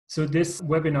So this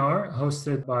webinar,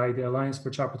 hosted by the Alliance for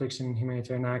Child Protection and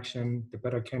Humanitarian Action, the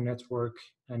Better Care Network,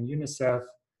 and UNICEF,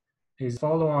 is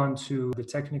follow-on to the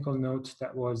technical note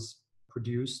that was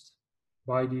produced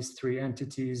by these three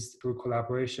entities through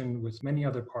collaboration with many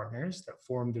other partners that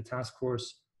formed the task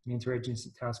force, an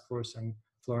interagency task force, and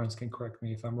Florence can correct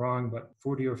me if I'm wrong, but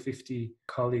 40 or 50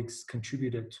 colleagues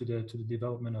contributed to the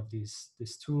development of this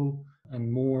tool,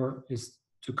 and more is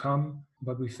to come.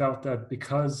 But we felt that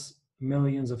because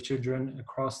millions of children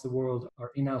across the world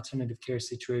are in alternative care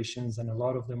situations, and a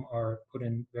lot of them are put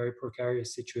in very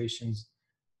precarious situations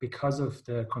because of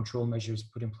the control measures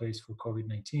put in place for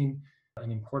COVID-19,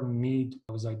 an important need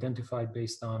was identified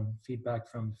based on feedback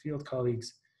from field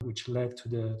colleagues, which led to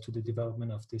the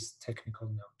development of this technical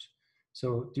note.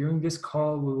 So during this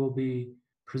call, we will be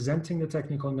presenting the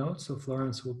technical note. So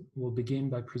Florence will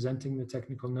begin by presenting the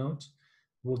technical note.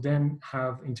 We'll then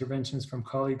have interventions from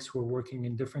colleagues who are working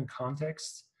in different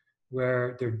contexts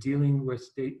where they're dealing with,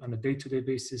 on a day-to-day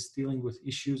basis, dealing with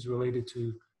issues related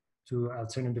to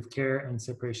alternative care and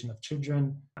separation of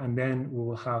children. And then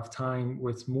we'll have time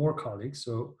with more colleagues.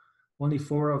 So only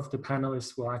 4 of the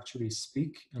panelists will actually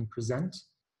speak and present.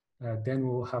 Then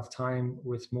we'll have time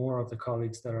with more of the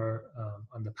colleagues that are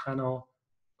on the panel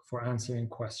for answering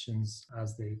questions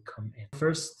as they come in.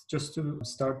 First, just to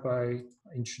start by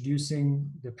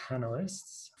introducing the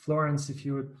panelists. Florence, if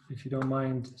you don't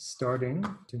mind starting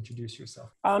to introduce yourself.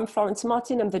 I'm Florence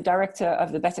Martin. I'm the director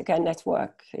of the Better Care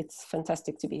Network. It's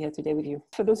fantastic to be here today with you.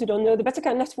 For those who don't know, the Better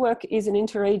Care Network is an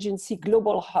interagency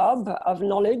global hub of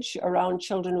knowledge around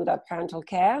children without parental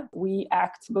care. We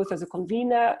act both as a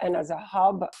convener and as a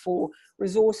hub for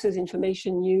resources,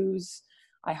 information, news.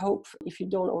 I hope if you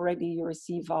don't already, you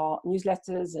receive our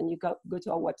newsletters and you go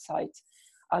to our website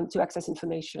to access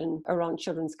information around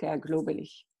children's care globally.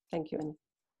 Thank you, Annie.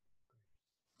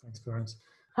 Thanks, Florence.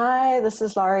 Hi, this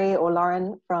is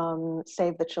Lauren from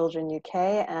Save the Children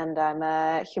UK, and I'm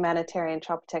a humanitarian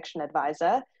child protection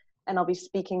advisor, and I'll be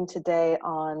speaking today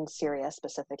on Syria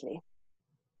specifically.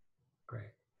 Great.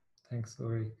 Thanks,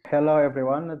 Laurie. Hello,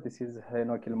 everyone. This is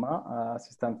Henok,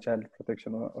 Assistant Child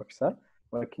Protection Officer,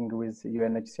 working with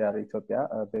UNHCR Ethiopia,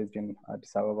 based in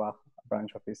Addis Ababa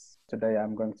branch office. Today,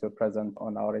 I'm going to present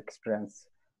on our experience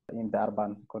in the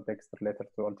urban context related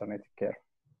to alternative care.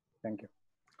 Thank you.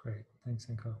 Great. Thanks,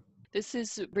 Henok. This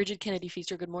is Brigid Kenney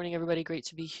Pfister. Good morning, everybody. Great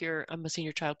to be here. I'm a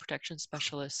senior child protection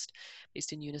specialist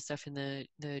based in UNICEF in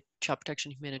the Child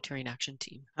Protection Humanitarian Action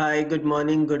Team. Hi, good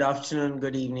morning, good afternoon,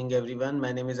 good evening, everyone.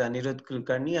 My name is Anriuddha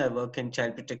Kulkarni. I work in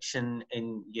child protection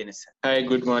in UNICEF. Hi,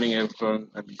 good morning, everyone,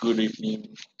 and good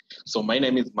evening. So my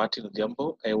name is Martin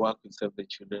Odhiambo. I work with Save the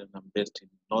Children. I'm based in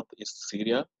Northeast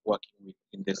Syria, working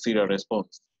in the Syria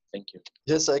response. Thank you.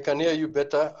 Yes, I can hear you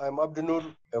better. I'm Abdinoor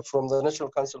from the National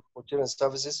Council for Children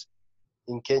Services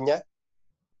in Kenya,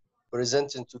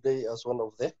 presenting today as one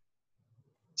of the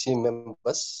team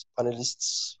members,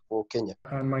 panelists for Kenya.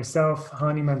 And myself,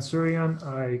 Hani Mansourian,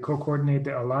 I co-coordinate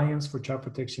the Alliance for Child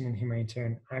Protection and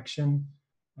Humanitarian Action,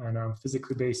 and I'm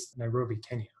physically based in Nairobi,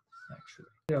 Kenya, actually.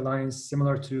 The Alliance,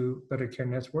 similar to Better Care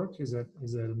Network, is a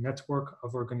network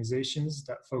of organizations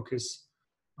that focus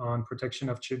on protection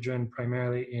of children,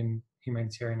 primarily in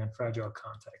humanitarian and fragile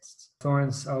contexts.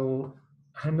 Florence, I will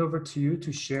hand over to you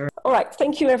to share. All right,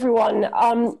 thank you, everyone.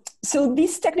 So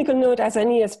this technical note, as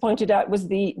Annie has pointed out, was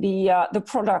the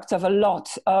product of a lot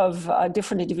of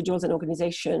different individuals and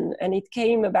organizations, and it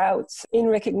came about in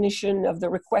recognition of the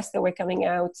requests that were coming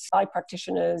out by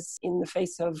practitioners in the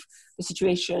face of the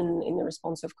situation in the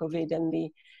response of COVID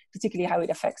and particularly how it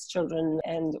affects children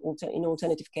and in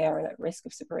alternative care and at risk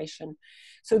of separation.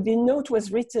 So the note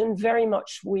was written very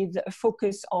much with a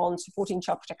focus on supporting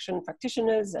child protection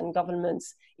practitioners and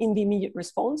governments in the immediate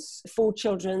response for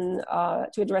children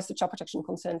to address the child protection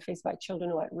concern faced by children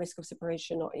who are at risk of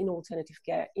separation or in alternative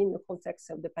care in the context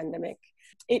of the pandemic.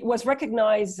 It was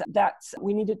recognized that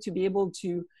we needed to be able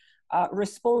to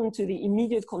respond to the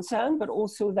immediate concern, but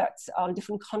also that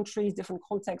different countries, different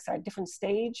contexts are at different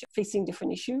stage, facing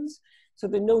different issues. So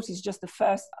the note is just the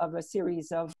first of a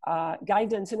series of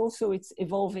guidance, and also it's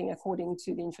evolving according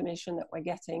to the information that we're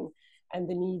getting and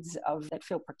the needs of that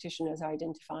field practitioners are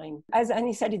identifying. As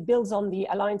Annie said, it builds on the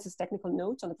Alliance's technical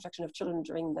note on the protection of children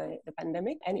during the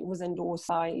pandemic, and it was endorsed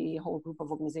by a whole group of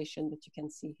organizations that you can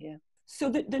see here. So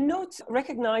the note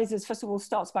recognizes, first of all,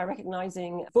 starts by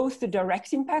recognizing both the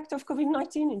direct impact of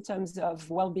COVID-19 in terms of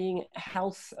well-being,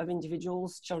 health of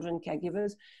individuals, children,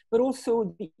 caregivers, but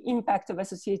also the impact of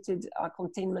associated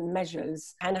containment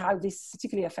measures and how this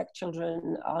particularly affect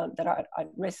children that are at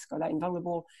risk or that are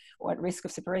vulnerable or at risk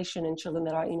of separation, and children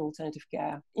that are in alternative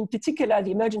care. In particular,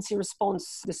 the emergency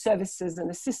response, the services and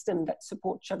the system that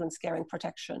support children's care and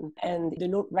protection. And the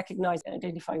note recognized and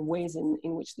identified ways in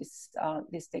which this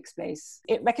takes place.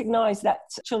 It recognized that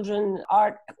children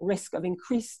are at risk of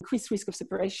increased risk of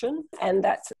separation, and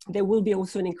that there will be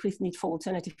also an increased need for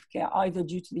alternative care, either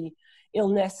due to the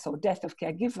illness or death of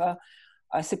caregiver,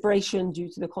 separation due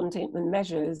to the containment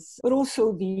measures, but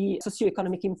also the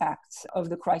socioeconomic impact of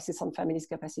the crisis on families'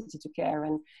 capacity to care.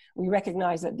 And we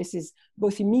recognize that this is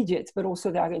both immediate, but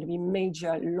also there are going to be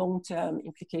major long-term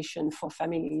implications for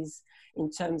families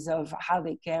in terms of how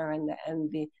they care and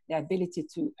their ability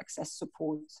to access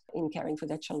support in caring for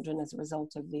their children as a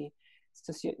result of the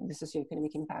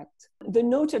socioeconomic impact. The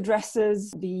note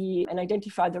addresses and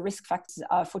identifies the risk factors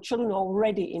for children who are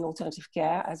already in alternative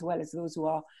care, as well as those who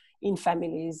are in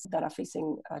families that are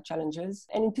facing challenges.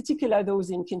 And in particular,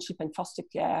 those in kinship and foster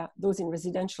care, those in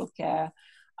residential care,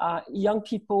 young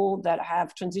people that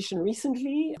have transitioned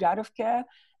recently out of care,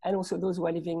 and also those who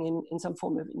are living in some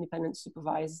form of independent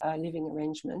supervised living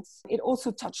arrangements. It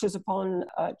also touches upon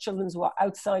children who are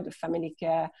outside of family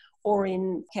care or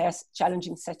in care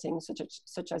challenging settings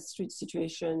such as street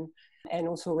situation, and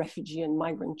also refugee and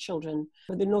migrant children.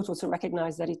 But the note also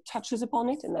recognized that it touches upon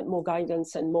it and that more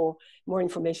guidance and more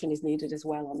information is needed as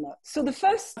well on that. So the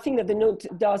first thing that the note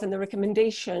does and the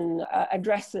recommendation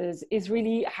addresses is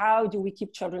really how do we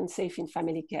keep children safe in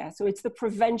family care. So it's the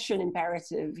prevention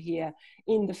imperative here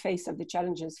in the face of the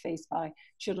challenges faced by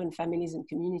children, families and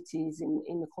communities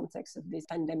in the context of this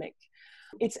pandemic.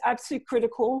 It's absolutely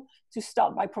critical to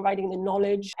start by providing the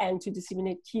knowledge and to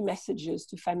disseminate key messages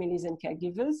to families and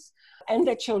caregivers and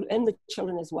the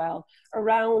children as well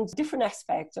around different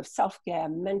aspects of self-care,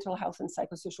 mental health and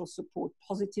psychosocial support,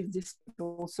 positive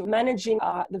discipline, so managing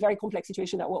the very complex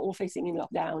situation that we're all facing in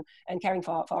lockdown and caring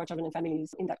for our children and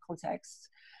families in that context.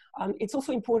 It's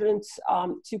also important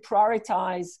to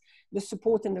prioritize the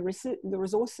support and the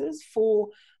resources for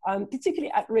particularly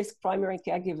at-risk primary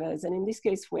caregivers. And in this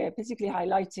case, we're particularly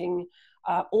highlighting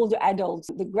older adults,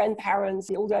 the grandparents,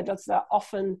 the older adults that are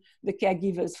often the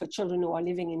caregivers for children who are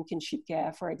living in kinship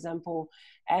care, for example,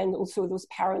 and also those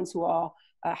parents who are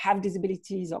have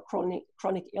disabilities or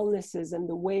chronic illnesses, and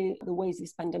the ways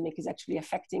this pandemic is actually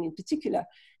affecting, in particular,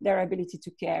 their ability to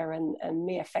care and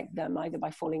may affect them either by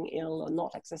falling ill or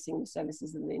not accessing the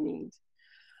services that they need.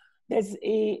 There's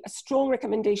a strong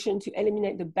recommendation to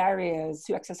eliminate the barriers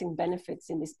to accessing benefits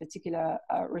in this particular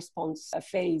response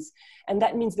phase. And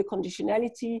that means the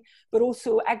conditionality, but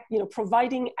also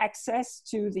providing access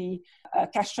to the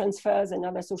cash transfers and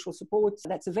other social support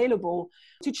that's available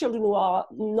to children who are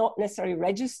not necessarily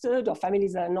registered, or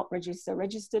families that are not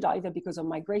registered either because of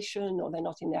migration or they're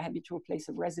not in their habitual place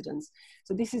of residence.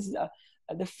 So this is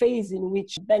the phase in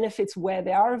which benefits where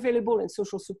they are available and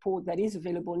social support that is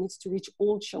available needs to reach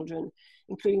all children,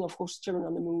 including, of course, children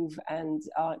on the move and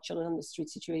children on the street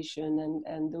situation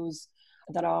and those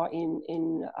that are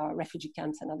in refugee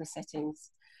camps and other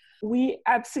settings. We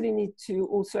absolutely need to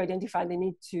also identify the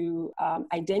need to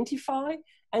identify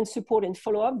and support and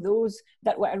follow up those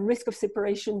that were at risk of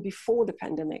separation before the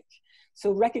pandemic.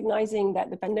 So recognizing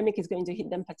that the pandemic is going to hit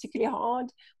them particularly hard,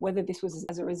 whether this was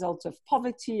as a result of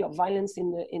poverty or violence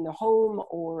in the home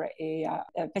or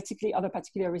other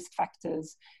particular risk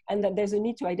factors, and that there's a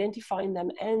need to identify them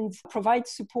and provide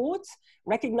support,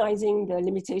 recognizing the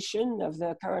limitation of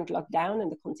the current lockdown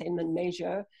and the containment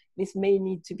measure. This may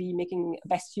need to be making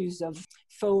best use of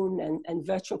phone and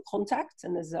virtual contact,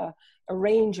 and there's a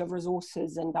range of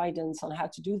resources and guidance on how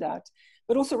to do that.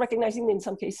 But also recognizing that in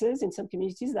some cases, in some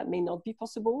communities, that may not be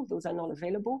possible, those are not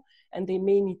available, and there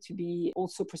may need to be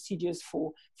also procedures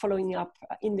for following up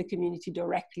in the community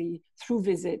directly through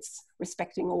visits,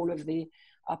 respecting all of the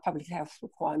public health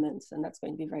requirements, and that's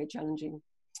going to be very challenging.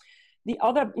 The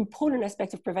other important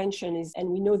aspect of prevention is, and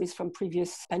we know this from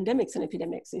previous pandemics and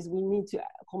epidemics, is we need to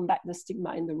combat the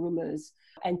stigma and the rumors,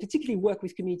 and particularly work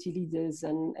with community leaders,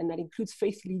 and that includes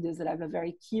faith leaders that have a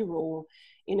very key role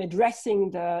in addressing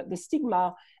the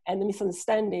stigma and the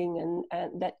misunderstanding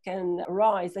and that can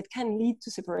arise, that can lead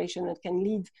to separation, that can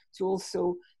lead to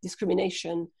also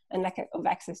discrimination and lack of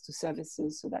access to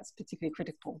services. So that's particularly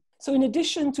critical. So in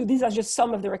addition to, these are just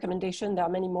some of the recommendations, there are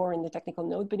many more in the technical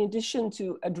note, but in addition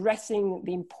to addressing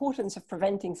the importance of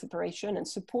preventing separation and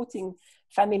supporting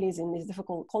families in this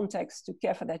difficult context to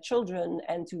care for their children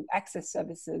and to access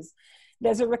services,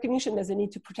 there's a recognition there's a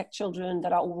need to protect children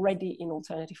that are already in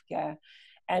alternative care.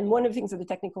 And one of the things that the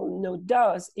technical note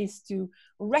does is to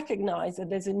recognize that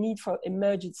there's a need for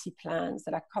emergency plans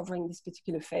that are covering this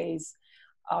particular phase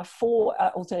for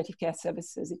alternative care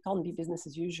services. It can't be business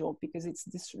as usual because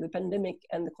the pandemic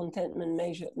and the containment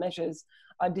measures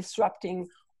are disrupting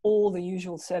all the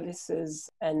usual services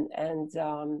and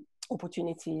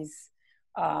opportunities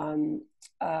for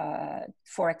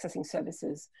accessing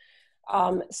services.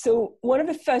 So one of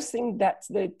the first things that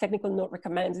the technical note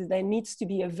recommends is there needs to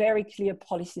be a very clear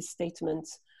policy statement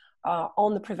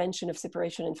on the prevention of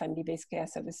separation and family-based care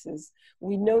services.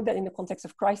 We know that in the context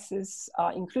of crisis,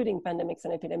 including pandemics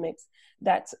and epidemics,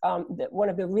 that one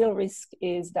of the real risks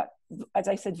is that, as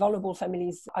I said, vulnerable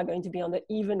families are going to be under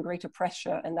even greater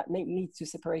pressure, and that may lead to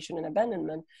separation and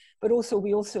abandonment. But also,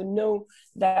 we also know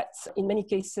that in many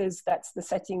cases, that's the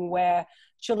setting where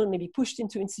children may be pushed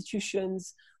into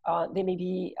institutions, there may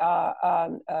be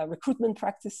recruitment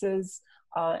practices,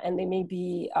 and there may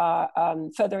be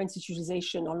further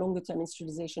institutionalization or longer term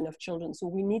institutionalization of children. So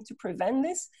we need to prevent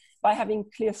this by having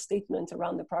clear statement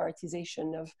around the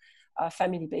prioritization of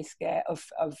family-based care, of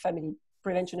family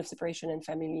prevention of separation and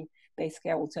family-based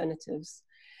care alternatives.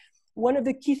 One of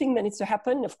the key things that needs to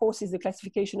happen, of course, is the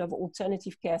classification of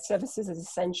alternative care services as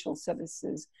essential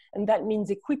services. And that means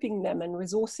equipping them and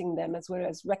resourcing them, as well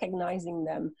as recognizing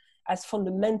them as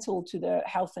fundamental to the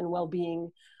health and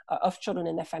well-being of children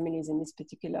and their families in this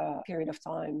particular period of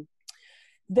time.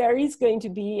 There is going to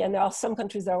be, and there are some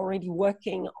countries that are already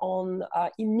working on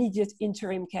immediate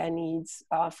interim care needs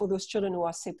for those children who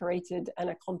are separated and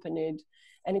accompanied.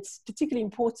 And it's particularly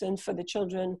important for the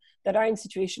children that are in a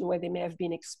situation where they may have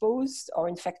been exposed or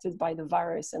infected by the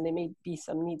virus, and there may be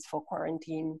some needs for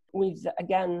quarantine, with,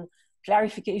 again,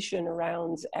 clarification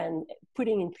around and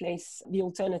putting in place the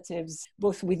alternatives,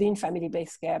 both within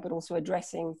family-based care, but also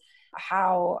addressing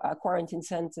how quarantine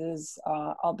centers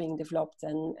are being developed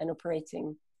and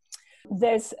operating.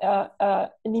 There's an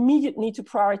immediate need to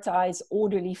prioritize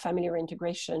orderly family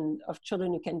reintegration of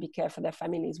children who can be cared for their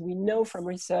families. We know from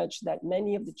research that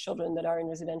many of the children that are in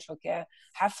residential care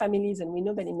have families, and we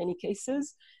know that in many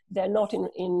cases, they're not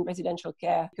in residential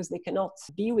care because they cannot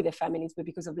be with their families, but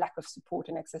because of lack of support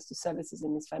and access to services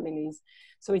in these families.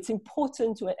 So it's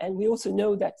important to, and we also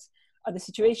know that the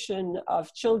situation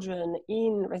of children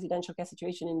in residential care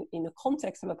situation in the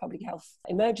context of a public health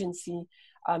emergency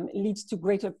leads to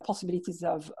greater possibilities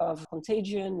of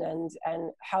contagion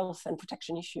and health and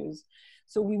protection issues.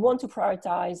 So we want to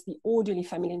prioritize the orderly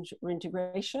family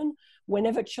reintegration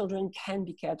whenever children can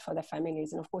be cared for their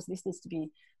families. And of course, this needs to be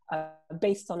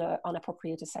based on an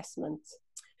appropriate assessment.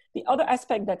 The other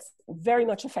aspect that's very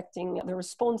much affecting the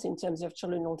response in terms of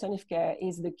children in alternative care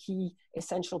is the key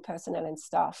essential personnel and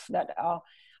staff that are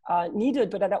needed,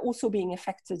 but that are also being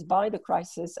affected by the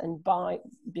crisis and by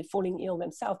falling ill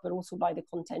themselves, but also by the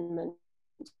containment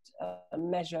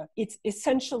measure. It's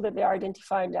essential that they are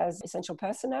identified as essential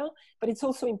personnel, but it's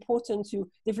also important to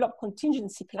develop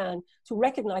contingency plan to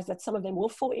recognize that some of them will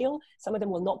fall ill, some of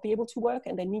them will not be able to work,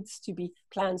 and there needs to be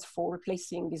plans for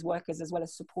replacing these workers as well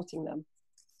as supporting them.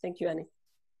 Thank you, Annie.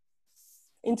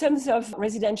 In terms of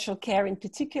residential care in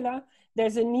particular,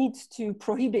 there's a need to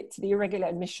prohibit the irregular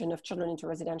admission of children into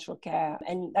residential care.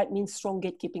 And that means strong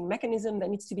gatekeeping mechanism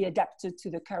that needs to be adapted to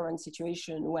the current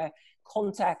situation where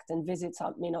contact and visits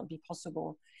may not be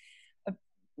possible.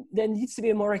 There needs to be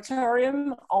a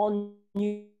moratorium on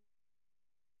new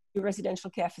residential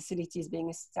care facilities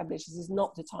being established. This is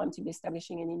not the time to be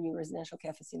establishing any new residential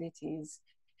care facilities.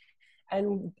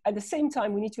 And at the same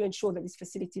time, we need to ensure that these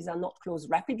facilities are not closed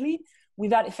rapidly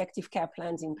without effective care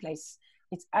plans in place.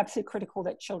 It's absolutely critical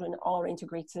that children are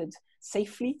integrated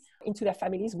safely into their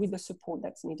families with the support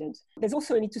that's needed. There's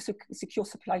also a need to secure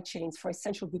supply chains for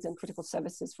essential goods and critical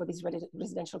services for these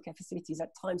residential care facilities at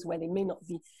times where they may not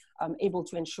be able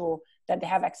to ensure that they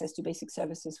have access to basic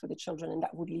services for the children, and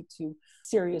that would lead to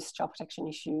serious child protection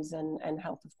issues and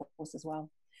health, of course, as well.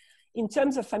 In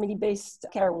terms of family-based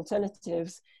care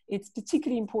alternatives, it's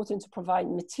particularly important to provide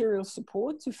material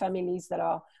support to families that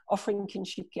are offering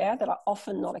kinship care, that are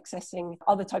often not accessing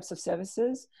other types of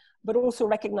services, but also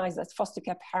recognize that foster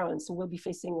care parents will be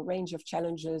facing a range of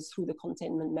challenges through the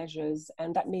containment measures,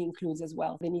 and that may include as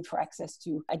well the need for access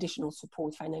to additional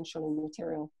support, financial and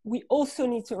material. We also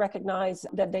need to recognize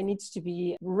that there needs to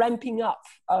be ramping up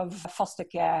of foster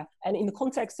care, and in the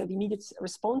context of immediate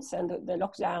response and the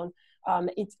lockdown,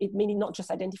 it may not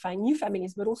just identifying new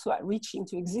families, but also reaching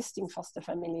to existing foster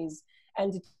families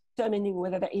and determining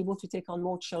whether they're able to take on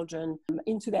more children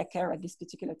into their care at this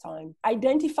particular time.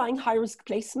 Identifying high-risk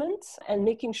placement and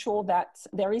making sure that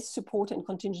there is support and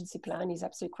contingency plan is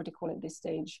absolutely critical at this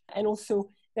stage. And also,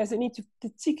 there's a need to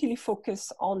particularly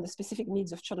focus on the specific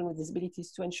needs of children with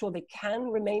disabilities to ensure they can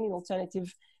remain in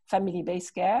alternative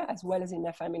family-based care as well as in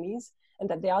their families, and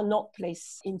that they are not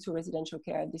placed into residential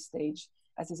care at this stage,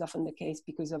 as is often the case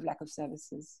because of lack of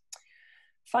services.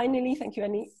 Finally, thank you,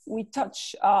 Annie. We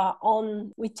touch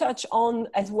on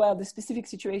as well the specific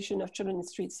situation of children in the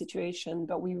street situation,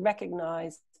 but we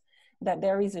recognize that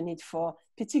there is a need for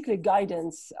particular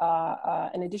guidance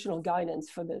and additional guidance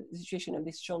for the situation of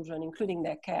these children, including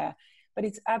their care. But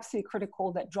it's absolutely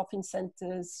critical that drop-in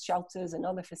centers, shelters, and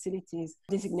other facilities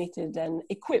designated and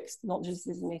equipped, not just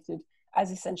designated,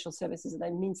 as essential services. And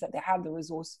that means that they have the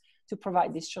resource to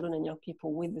provide these children and young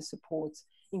people with the support,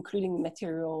 including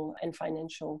material and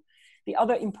financial. The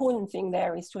other important thing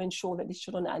there is to ensure that these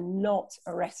children are not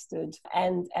arrested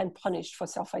and punished for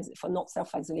not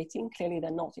self-isolating. Clearly, they're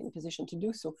not in a position to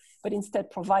do so, but instead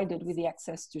provided with the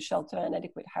access to shelter and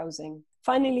adequate housing.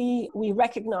 Finally, we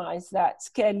recognize that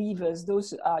care leavers,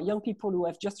 those young people who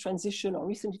have just transitioned or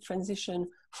recently transitioned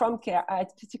from care, are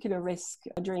at particular risk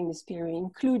during this period,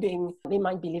 including they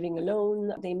might be living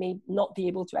alone, they may not be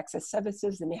able to access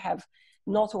services, they may have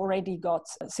not already got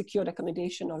secured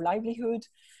accommodation or livelihood.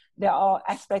 There are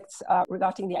aspects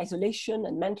regarding the isolation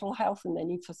and mental health and the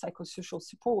need for psychosocial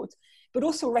support, but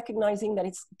also recognizing that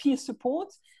it's peer support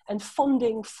and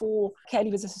funding for care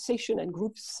leavers association and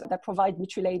groups that provide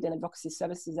mutual aid and advocacy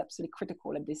services is absolutely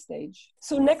critical at this stage.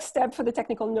 So next step for the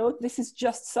technical note, this is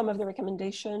just some of the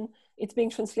recommendation. It's being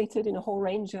translated in a whole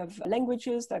range of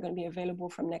languages that are going to be available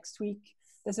from next week.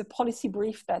 There's a policy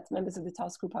brief that members of the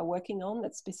task group are working on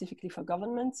that's specifically for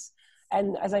governments.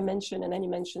 And as I mentioned, and Annie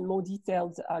mentioned, more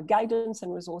detailed guidance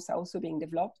and resource are also being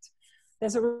developed.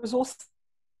 There's a resource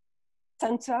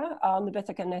center on the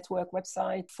Better Care Network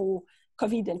website for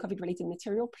COVID and COVID-related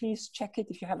material. Please check it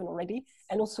if you haven't already,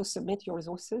 and also submit your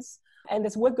resources. And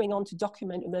there's work going on to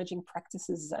document emerging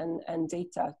practices and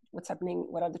data, what's happening,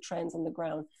 what are the trends on the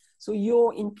ground. So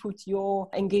your input, your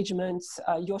engagement,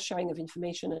 your sharing of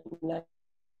information and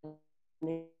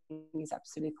learning is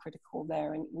absolutely critical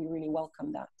there, and we really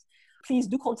welcome that. Please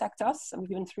do contact us. We've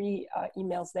given 3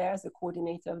 emails there as the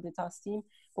coordinator of the task team,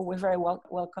 but we're very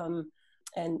welcome,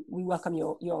 and we welcome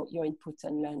your input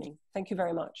and learning. Thank you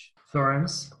very much.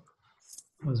 Florence,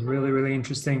 it was really, really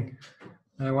interesting.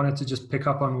 I wanted to just pick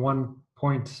up on one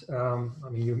point. I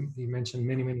mean, you mentioned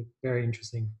many very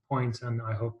interesting points, and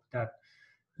I hope that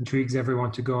intrigues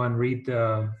everyone to go and read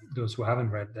those who haven't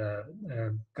read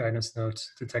the guidance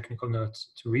notes, the technical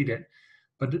notes, to read it.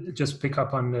 But just pick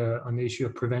up on the issue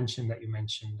of prevention that you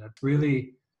mentioned. That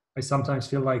really, I sometimes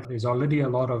feel like there's already a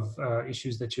lot of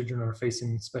issues that children are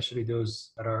facing, especially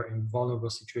those that are in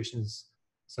vulnerable situations,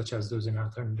 such as those in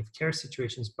alternative care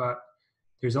situations. But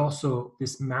there's also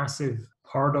this massive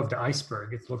part of the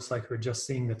iceberg. It looks like we're just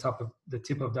seeing the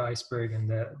tip of the iceberg, and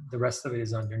the rest of it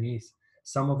is underneath.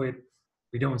 Some of it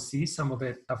we don't see, some of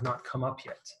it have not come up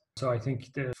yet. So I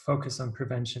think the focus on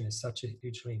prevention is such a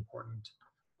hugely important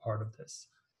part of this.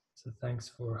 So thanks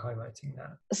for highlighting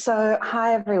that. So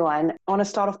hi everyone. I want to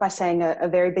start off by saying a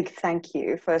very big thank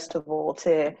you, first of all,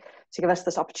 to give us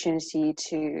this opportunity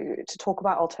to talk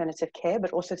about alternative care,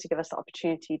 but also to give us the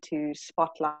opportunity to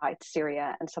spotlight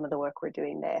Syria and some of the work we're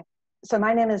doing there. So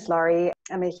my name is Laurie.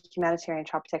 I'm a humanitarian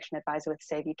child protection advisor with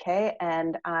Save UK,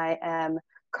 and I am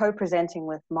co-presenting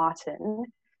with Martin,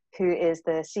 who is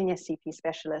the senior CP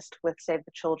specialist with Save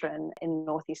the Children in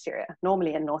Northeast Syria,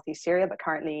 normally in Northeast Syria, but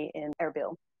currently in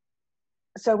Erbil.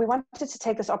 So we wanted to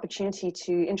take this opportunity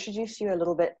to introduce you a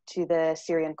little bit to the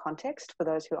Syrian context for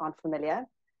those who aren't familiar,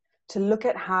 to look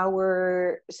at how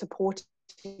we're supporting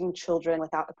children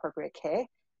without appropriate care,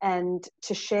 and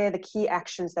to share the key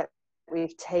actions that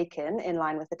we've taken in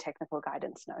line with the technical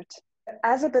guidance note.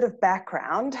 As a bit of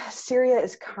background, Syria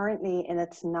is currently in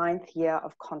its 9th year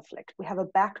of conflict. We have a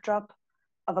backdrop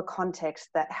of a context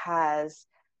that has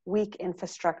weak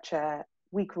infrastructure,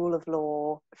 weak rule of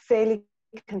law, fairly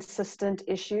consistent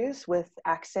issues with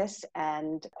access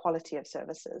and quality of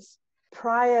services.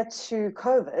 Prior to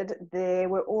COVID, there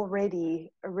were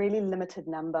already a really limited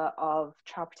number of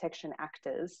child protection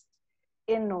actors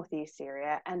in Northeast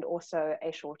Syria, and also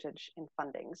a shortage in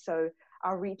funding. So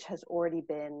our reach has already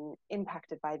been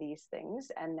impacted by these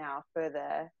things, and now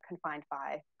further confined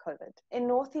by COVID. In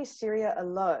Northeast Syria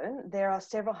alone, there are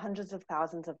several hundreds of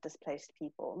thousands of displaced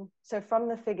people. So from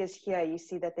the figures here, you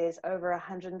see that there's over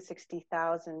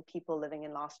 160,000 people living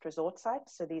in last resort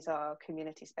sites. So these are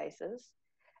community spaces,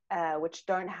 which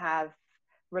don't have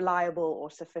reliable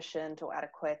or sufficient or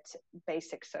adequate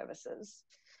basic services.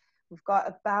 We've got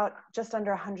about just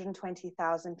under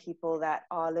 120,000 people that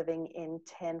are living in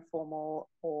 10 formal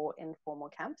or informal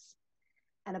camps,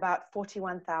 and about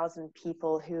 41,000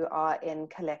 people who are in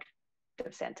collective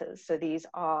centers. So these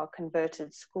are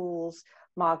converted schools,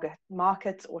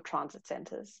 markets, or transit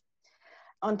centers.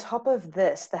 On top of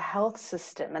this, the health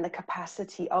system and the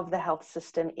capacity of the health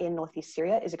system in Northeast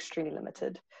Syria is extremely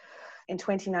limited. In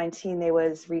 2019, there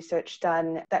was research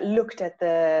done that looked at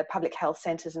the public health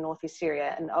centers in Northeast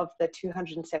Syria, and of the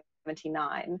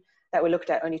 279 that were looked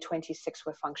at, only 26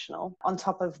 were functional. On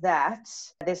top of that,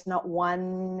 there's not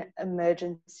one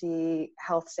emergency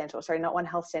health center, or sorry, not one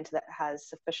health center that has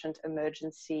sufficient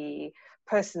emergency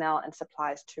personnel and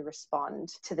supplies to respond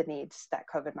to the needs that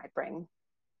COVID might bring.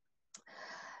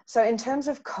 So in terms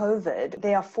of COVID,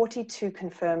 there are 42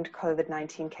 confirmed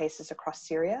COVID-19 cases across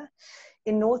Syria.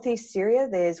 In Northeast Syria,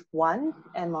 there's one,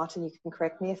 and Martin, you can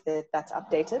correct me if that's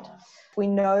updated. We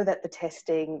know that the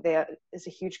testing, there is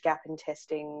a huge gap in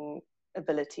testing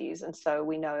abilities, and so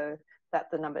we know that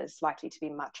the number is likely to be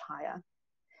much higher.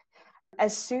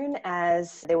 As soon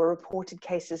as there were reported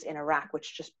cases in Iraq,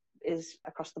 which just is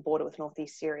across the border with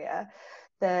Northeast Syria,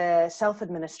 the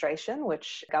self-administration,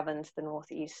 which governs the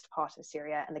northeast part of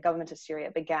Syria, and the government of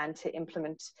Syria began to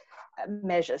implement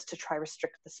measures to try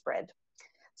restrict the spread.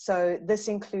 So this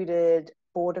included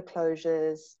border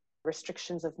closures,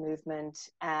 restrictions of movement,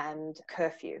 and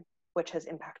curfew, which has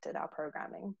impacted our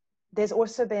programming. There's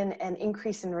also been an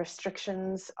increase in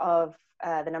restrictions of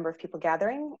the number of people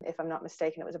gathering. If I'm not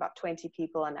mistaken, it was about 20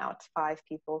 people, and now it's 5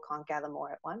 people, can't gather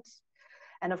more at once.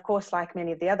 And of course, like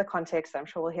many of the other contexts I'm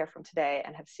sure we'll hear from today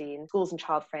and have seen, schools and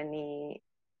child-friendly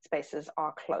spaces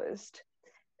are closed,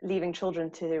 leaving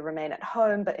children to remain at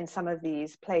home. But in some of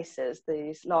these places,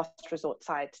 these last resort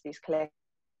sites, these collective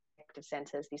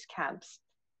centers, these camps,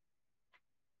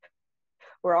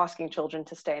 we're asking children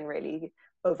to stay in really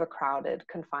overcrowded,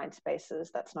 confined spaces.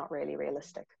 That's not really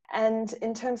realistic. And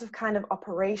in terms of kind of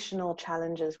operational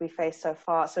challenges we face so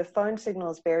far, so phone signal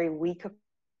is very weak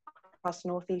across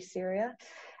Northeast Syria,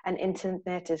 and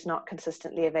internet is not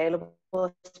consistently available,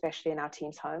 especially in our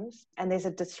teams' homes. And there's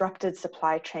a disrupted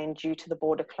supply chain due to the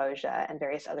border closure and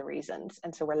various other reasons.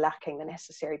 And so we're lacking the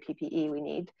necessary PPE we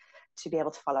need to be able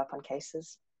to follow up on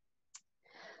cases.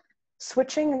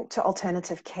 Switching to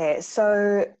alternative care.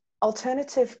 So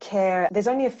alternative care, there's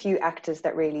only a few actors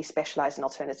that really specialize in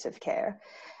alternative care.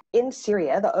 In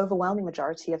Syria, the overwhelming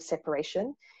majority of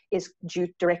separation is due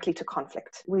directly to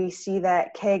conflict. We see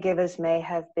that caregivers may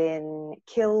have been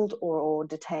killed or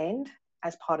detained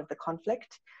as part of the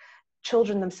conflict.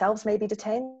 Children themselves may be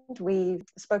detained. We've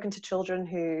spoken to children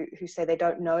who say they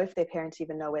don't know if their parents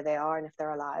even know where they are and if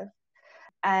they're alive.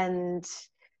 And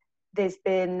there's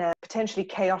been potentially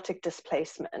chaotic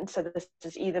displacement. So this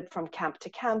is either from camp to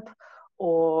camp,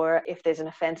 or if there's an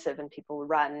offensive and people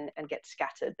run and get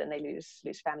scattered, then they lose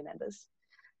family members.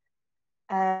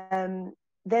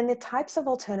 Then the types of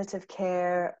alternative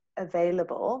care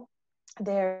available,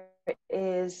 there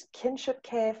is kinship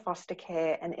care, foster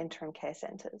care, and interim care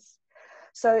centers.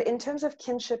 So in terms of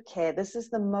kinship care, this is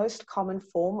the most common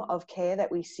form of care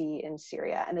that we see in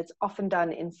Syria, and it's often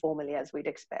done informally, as we'd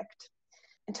expect.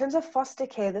 In terms of foster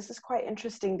care, this is quite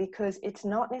interesting because it's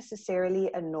not necessarily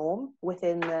a norm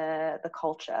within the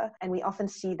culture. And we often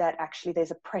see that actually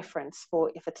there's a preference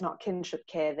for, if it's not kinship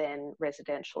care, then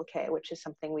residential care, which is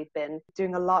something we've been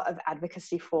doing a lot of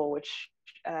advocacy for, which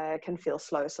can feel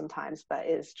slow sometimes, but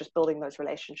is just building those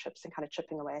relationships and kind of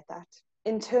chipping away at that.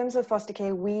 In terms of foster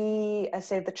care, we, as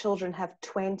Save the Children, have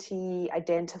 20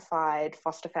 identified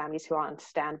foster families who are on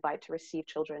standby to receive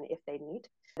children if they need.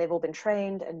 They've all been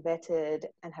trained and vetted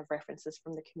and have references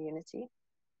from the community.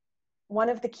 One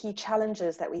of the key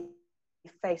challenges that we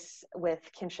face with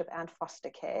kinship and foster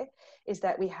care is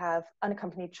that we have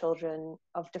unaccompanied children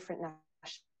of different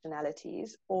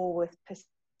nationalities or with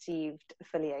perceived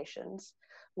affiliations,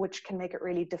 which can make it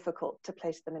really difficult to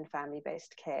place them in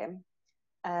family-based care.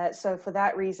 So for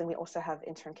that reason, we also have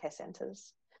interim care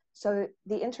centers. So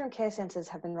the interim care centers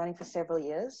have been running for several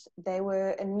years. They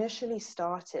were initially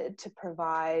started to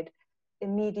provide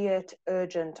immediate,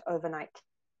 urgent, overnight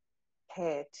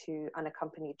care to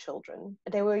unaccompanied children.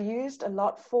 They were used a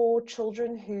lot for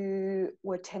children who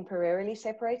were temporarily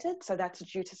separated. So that's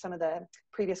due to some of the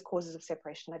previous causes of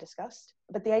separation I discussed.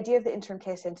 But the idea of the interim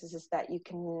care centers is that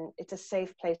it's a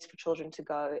safe place for children to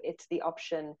go. It's the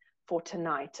option for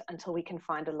tonight until we can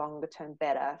find a longer term,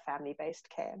 better family-based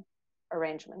care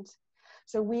arrangement.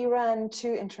 So we run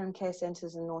 2 interim care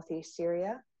centers in Northeast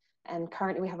Syria, and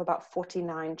currently we have about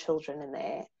 49 children in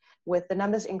there. with the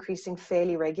numbers increasing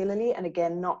fairly regularly, and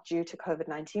again, not due to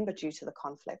COVID-19, but due to the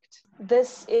conflict.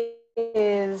 This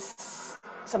is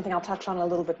something I'll touch on a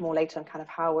little bit more later on kind of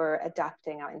how we're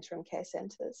adapting our interim care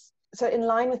centres. So in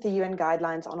line with the UN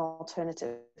guidelines on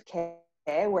alternative care,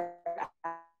 we're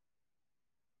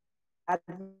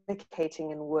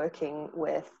advocating and working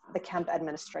with the camp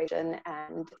administration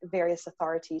and various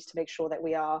authorities to make sure that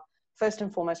we are first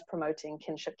and foremost promoting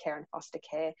kinship care and foster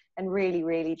care, and really,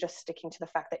 really just sticking to the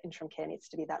fact that interim care needs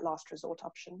to be that last resort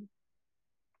option.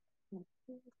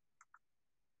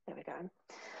 There we go.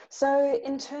 So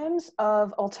in terms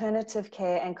of alternative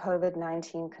care and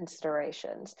COVID-19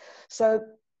 considerations, so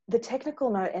the technical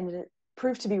note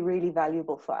proved to be really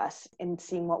valuable for us in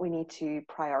seeing what we need to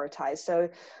prioritize. So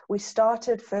we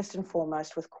started first and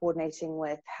foremost with coordinating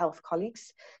with health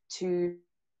colleagues to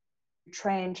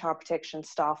train child protection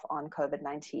staff on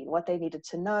COVID-19, what they needed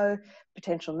to know,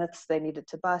 potential myths they needed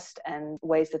to bust, and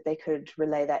ways that they could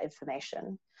relay that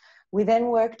information. We then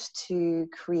worked to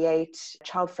create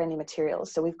child-friendly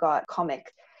materials. So we've got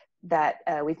comic that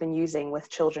we've been using with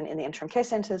children in the interim care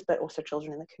centres, but also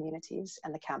children in the communities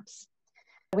and the camps.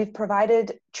 We've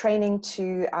provided training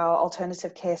to our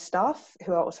alternative care staff,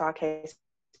 who are also our case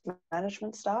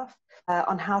management staff,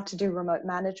 on how to do remote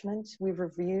management. We've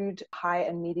reviewed high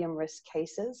and medium risk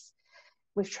cases.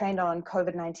 We've trained on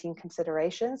COVID-19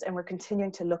 considerations, and we're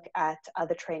continuing to look at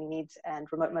other training needs and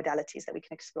remote modalities that we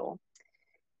can explore.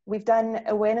 We've done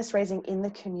awareness raising in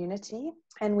the community,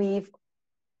 and we've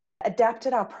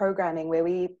adapted our programming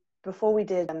where before we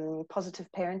did positive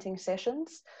parenting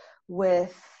sessions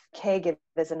with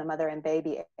caregivers in a mother and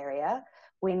baby area,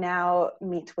 we now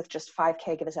meet with just 5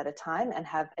 caregivers at a time and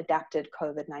have adapted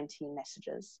COVID-19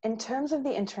 messages. In terms of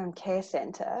the interim care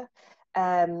centre,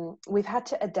 we've had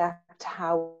to adapt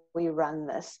how we run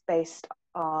this based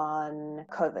on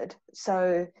COVID.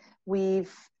 So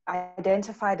we've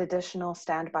identified additional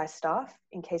standby staff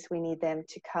in case we need them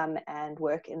to come and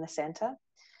work in the centre.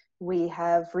 We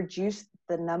have reduced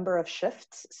the number of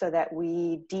shifts so that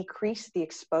we decrease the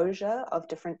exposure of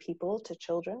different people to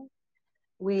children.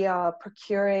 We are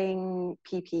procuring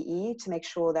PPE to make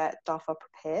sure that staff are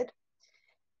prepared.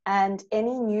 And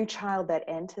any new child that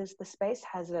enters the space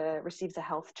receives a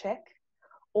health check.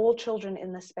 All children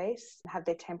in the space have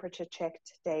their temperature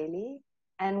checked daily.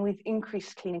 And we've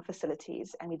increased cleaning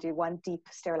facilities, and we do 1 deep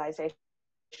sterilization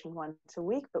once a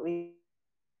week, but we've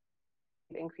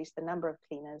increased the number of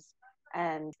cleaners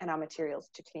and our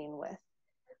materials to clean with.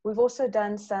 We've also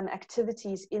done some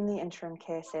activities in the interim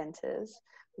care centres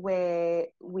where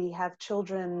we have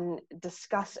children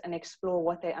discuss and explore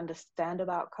what they understand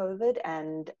about COVID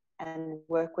and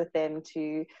work with them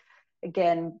to,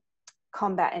 again,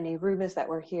 combat any rumors that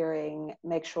we're hearing,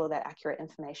 make sure that accurate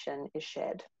information is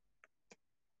shared.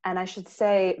 And I should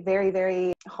say, very,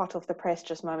 very hot off the press,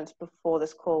 just moments before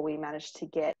this call, we managed to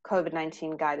get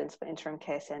COVID-19 guidance for interim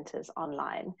care centres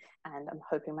online. And I'm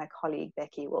hoping my colleague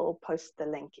Becky will post the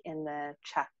link in the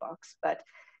chat box. But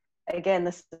again,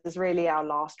 this is really our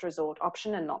last resort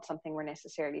option and not something we're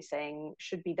necessarily saying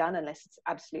should be done unless it's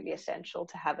absolutely essential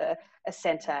to have a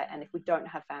centre, and if we don't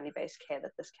have family-based care,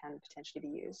 that this can potentially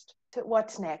be used. So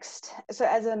what's next? So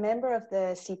as a member of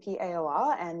the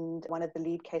CPAOR and one of the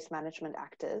lead case management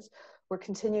actors, we're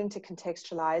continuing to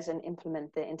contextualize and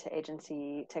implement the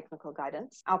interagency technical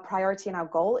guidance. Our priority and our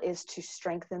goal is to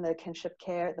strengthen the kinship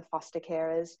care, the foster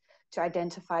carers, to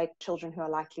identify children who are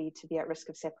likely to be at risk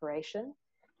of separation,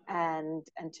 and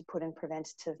to put in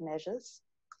preventative measures.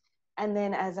 And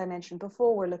then, as I mentioned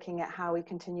before, we're looking at how we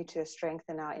continue to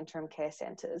strengthen our interim care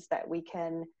centres, that we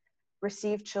can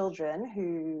receive children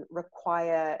who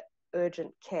require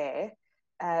urgent care,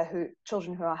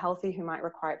 children who are healthy, who might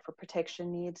require it for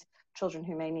protection needs, children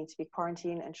who may need to be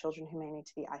quarantined, and children who may need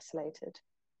to be isolated.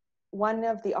 One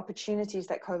of the opportunities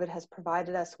that COVID has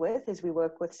provided us with is we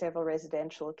work with several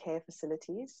residential care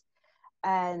facilities.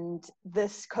 And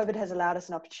this COVID has allowed us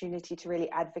an opportunity to really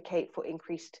advocate for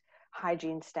increased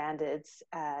hygiene standards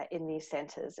in these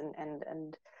centres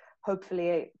and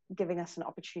hopefully giving us an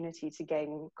opportunity to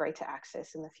gain greater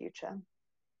access in the future.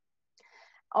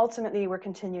 Ultimately, we're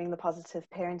continuing the positive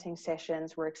parenting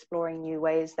sessions. We're exploring new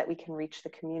ways that we can reach the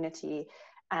community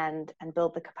and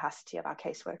build the capacity of our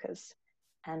caseworkers.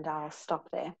 And I'll stop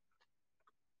there.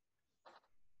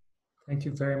 Thank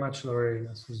you very much, Laurie.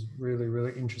 This was really,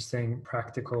 really interesting,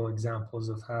 practical examples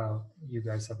of how you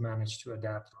guys have managed to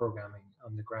adapt programming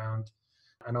on the ground.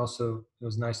 And also, it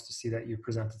was nice to see that you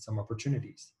presented some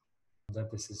opportunities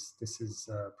that this is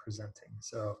presenting.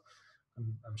 So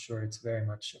I'm sure it's very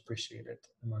much appreciated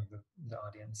among the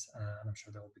audience, and I'm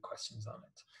sure there will be questions on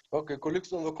it. Okay,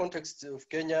 colleagues, on the context of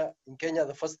Kenya, in Kenya,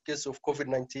 the first case of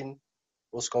COVID-19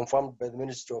 was confirmed by the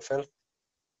Ministry of Health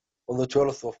on the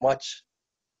 12th of March.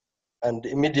 And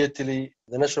immediately,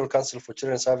 the National Council for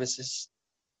Children's Services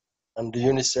and the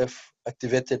UNICEF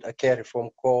activated a care reform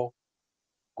core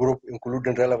group,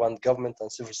 including relevant government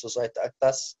and civil society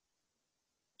actors,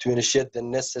 to initiate the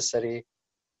necessary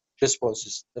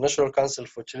responses. The National Council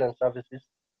for Children's Services,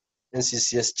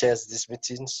 NCCS, chairs these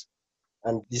meetings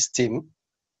and this team,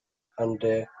 and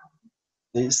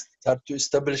they start to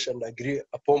establish and agree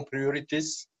upon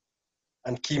priorities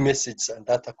and key messages and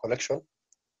data collection.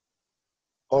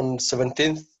 On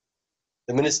 17th,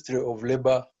 the Ministry of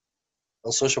Labor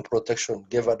and Social Protection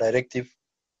gave a directive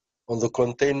on the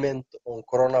containment on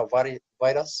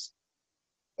coronavirus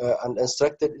and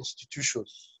instructed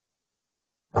institutions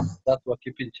that were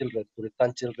keeping children to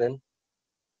return children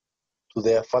to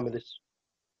their families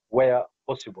where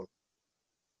possible.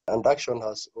 And action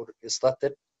has already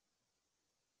started,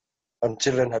 and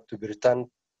children had to be returned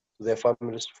to their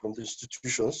families from the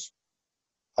institutions.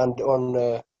 And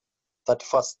on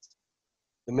 31st,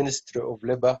 the Ministry of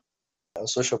Labor and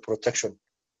Social Protection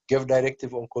gave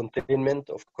directive on containment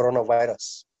of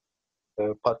coronavirus,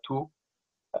 part 2,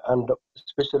 and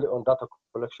especially on data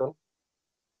collection.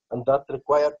 And that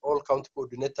required all county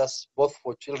coordinators, both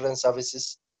for children's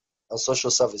services and social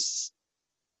services,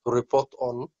 to report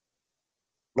on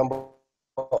number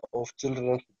of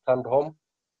children returned home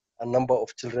and number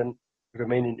of children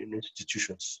remaining in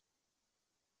institutions.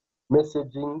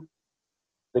 Messaging,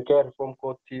 the care reform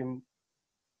core team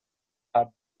had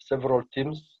several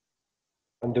teams,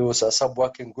 and there was a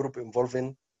sub-working group involved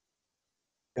in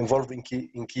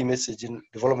key messaging,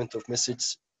 development of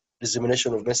message,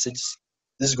 dissemination of messages.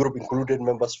 This group included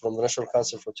members from the National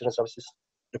Council for Children's Services,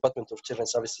 Department of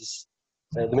Children's Services,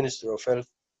 the Ministry of Health,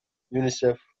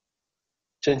 UNICEF,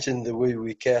 Changing the Way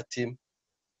We Care team,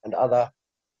 and other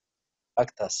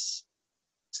actors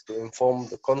to inform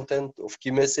the content of key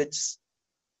messages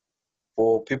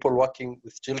for people working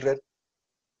with children.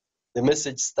 The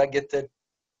message targeted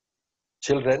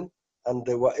children, and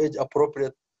they were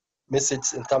age-appropriate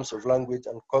messages in terms of language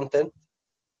and content.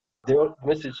 The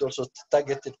message also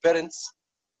targeted parents,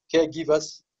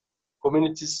 caregivers,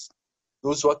 communities,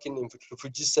 those working in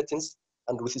refugee settings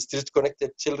and with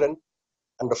street-connected children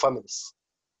and the families,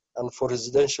 and for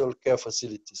residential care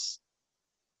facilities.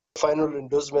 The final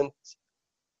endorsement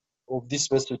of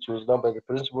this message was done by the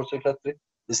Principal Secretary,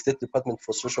 the State Department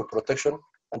for Social Protection,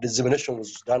 and the dissemination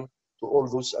was done to all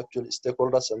those actual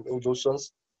stakeholders and all those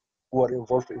ones who are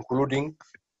involved, including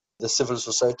the civil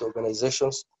society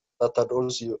organizations that had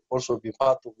also been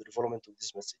part of the development of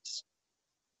these messages.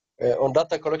 On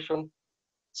data collection,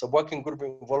 it's a working group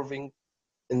involving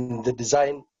in the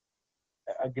design,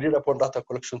 agreed upon data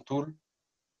collection tool.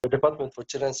 The Department for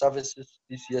Children's Services,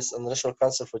 DCS, and the National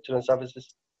Council for Children's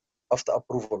Services, after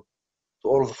approval to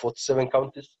all the 47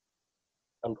 counties,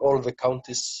 and all the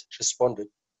counties responded.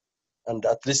 And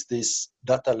at least this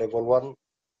data level 1,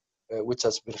 which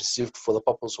has been received for the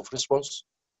purpose of response.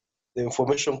 The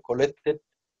information collected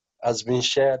has been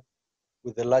shared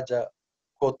with the larger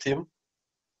core team.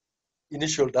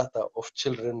 Initial data of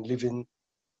children living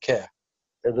care.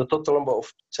 The total number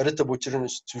of charitable children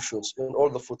institutions in all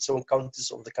the 47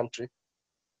 counties of the country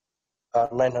are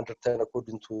 910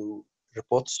 according to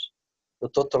reports. The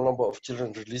total number of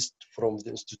children released from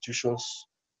the institutions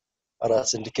are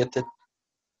as indicated,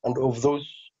 and of those,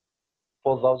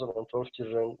 4,012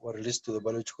 children were released to the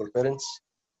biological parents.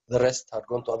 The rest had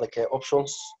gone to other care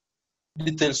options.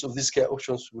 Details of these care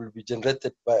options will be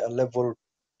generated by a level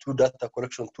 2 data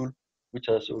collection tool, which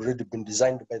has already been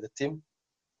designed by the team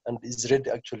and is ready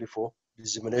actually for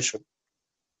dissemination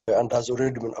and has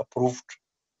already been approved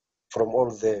from all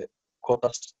the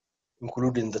quotas,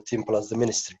 including the team plus the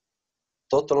ministry.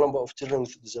 Total number of children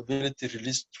with disability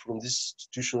released from these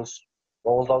institutions,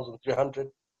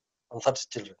 1,330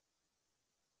 children.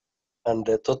 And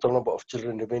the total number of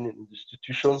children remaining in the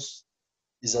institutions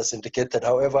is as indicated.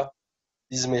 However,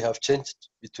 these may have changed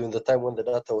between the time when the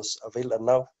data was available and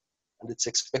now, and it's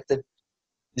expected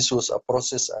this was a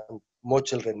process and more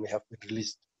children may have been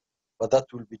released, but that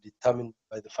will be determined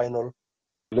by the final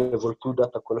level 2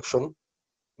 data collection,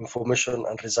 information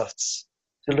and results.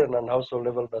 Children and household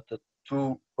level data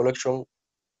 2 collection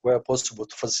where possible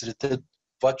to facilitate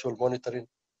virtual monitoring,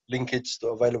 linkage to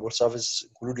available services,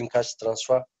 including cash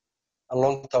transfer, and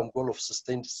long-term goal of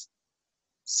sustained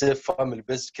safe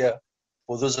family-based care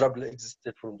for those rapidly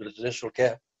exited from the residential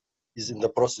care is in the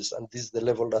process, and this is the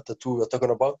level data 2 we're talking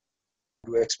about.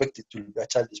 We expect it to be a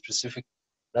child-specific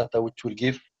data which will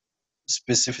give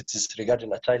specificities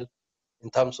regarding a child in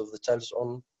terms of the child's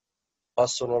own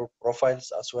personal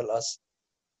profiles, as well as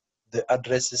the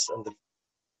addresses and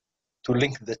to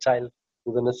link the child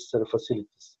to the necessary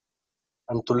facilities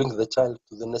and to link the child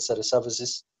to the necessary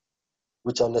services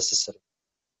which are necessary.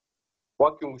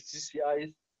 Working with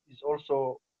CCIs is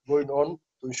also going on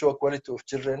to ensure quality of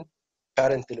children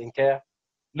currently in care.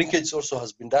 Linkage also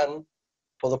has been done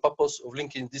for the purpose of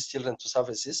linking these children to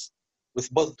services with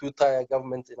both two-tier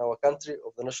government in our country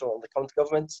of the national and the county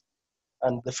governments,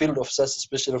 and the field officers,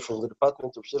 especially from the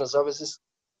Department of Children Services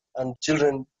and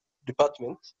Children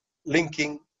Department,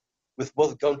 linking with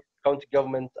both county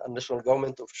government and national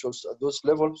government officials at those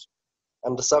levels,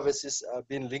 and the services are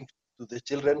being linked to the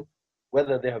children,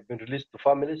 whether they have been released to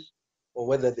families or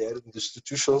whether they are in the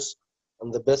institutions,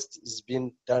 and the best is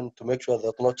being done to make sure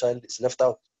that no child is left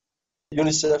out.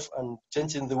 UNICEF and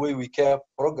Changing the Way We Care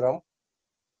program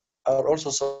are also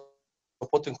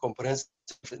supporting comprehensive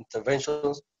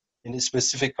interventions in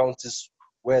specific counties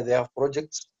where they have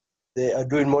projects. They are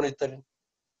doing monitoring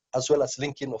as well as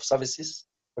linking of services,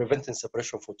 preventing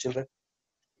separation for children.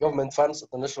 Government funds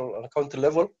at the national and county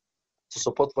level to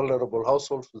support vulnerable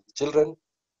households with children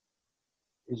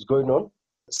is going on.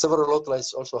 Several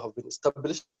hotlines also have been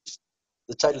established.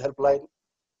 The child helpline,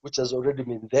 which has already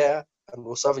been there and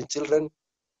was serving children,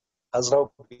 has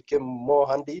now become more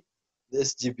handy. The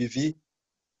SGBV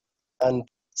and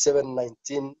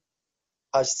 719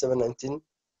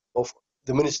 of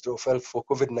the Ministry of Health for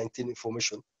COVID-19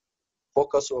 information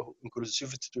focus on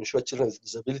inclusivity to ensure children with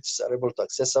disabilities are able to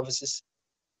access services,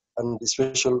 and the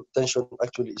special attention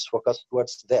actually is focused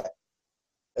towards there.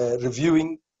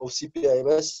 Reviewing of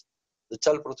CPIMS, the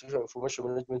Child Protection Information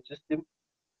Management System,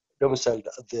 domiciled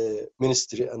at the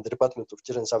Ministry and the Department of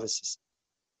Children Services,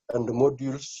 and the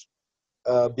modules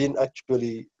being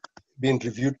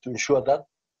reviewed to ensure that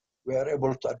we are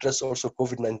able to address also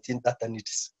COVID-19 data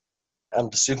needs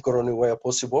and synchrony where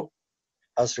possible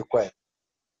as required.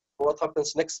 What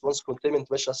happens next once containment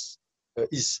measures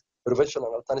is prevention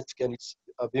and alternative care needs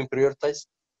are being prioritized,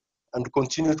 and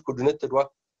continued coordinated work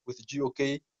with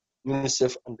GOK,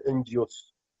 UNICEF, and NGOs.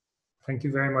 Thank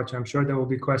you very much. I'm sure there will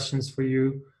be questions for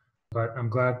you, but I'm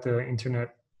glad the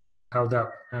internet held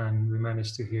up and we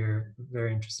managed to hear a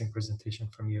very interesting presentation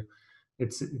from you.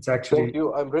 It's actually... Thank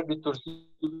you. I'm ready to receive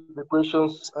the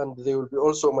questions, and there will be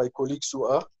also my colleagues who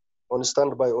are on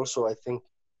standby also, I think,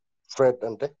 Fred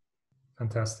and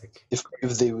Fantastic. If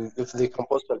they can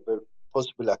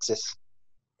possibly access.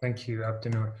 Thank you,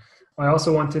 Abdinoor. I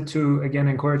also wanted to, again,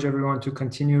 encourage everyone to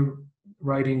continue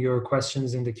writing your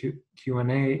questions in the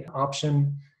Q&A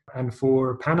option. And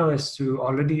for panelists to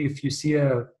already, if you see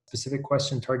a specific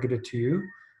question targeted to you,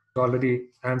 already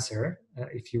answer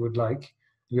if you would like.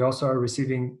 We also are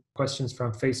receiving questions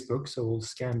from Facebook, so we'll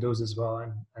scan those as well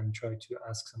and try to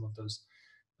ask some of those.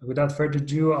 Without further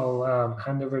ado, I'll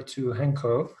hand over to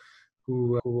Henok,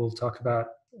 who will talk about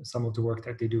some of the work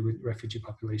that they do with refugee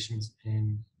populations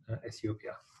in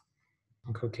Ethiopia.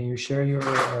 Henok, can you share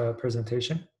your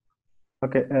presentation?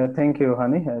 Okay, thank you,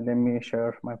 Hani. Let me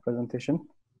share my presentation.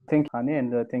 Thank you, Hani,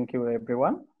 and thank you,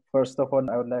 everyone. First of all,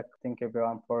 I would like to thank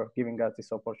everyone for giving us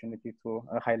this opportunity to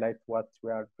highlight what we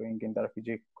are doing in the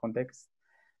refugee context.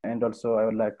 And also, I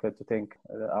would like to thank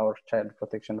our child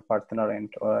protection partner and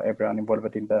everyone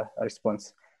involved in the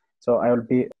response. So I will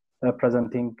be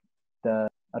presenting the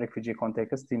refugee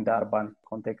context in the urban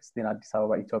context in Addis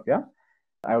Ababa, Ethiopia.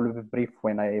 I will be brief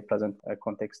when I present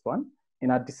context one. In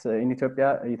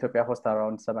Ethiopia hosts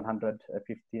around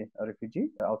 750 refugees.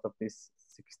 Out of this,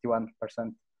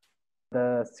 61%.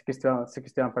 The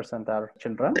 61% are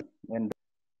children, and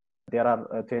there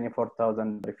are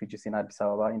 24,000 refugees in Addis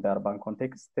Ababa in the urban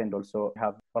context, and also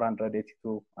have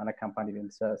 482 unaccompanied and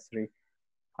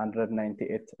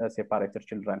 398 separated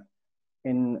children.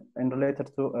 In related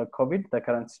to COVID, the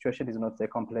current situation is not a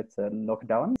complete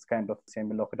lockdown. It's kind of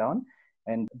semi-lockdown.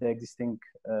 And the existing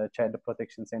child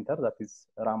protection center that is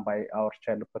run by our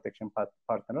child protection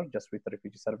partner, just with the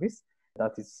refugee service,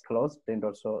 that is closed, and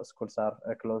also schools are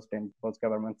closed, and both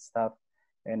government staff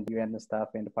and UN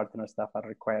staff and partner staff are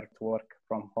required to work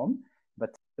from home.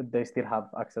 But they still have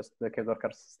access, the case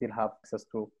workers still have access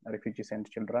to refugees and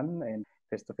children, and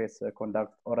face-to-face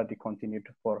conduct already continued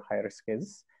for high-risk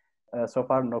cases. So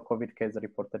far, no COVID case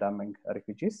reported among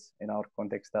refugees in our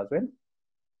context as well.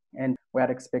 And we are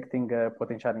expecting a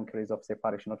potential increase of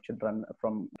separation of children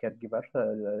from caregiver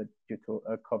due to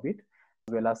COVID,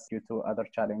 as well as due to other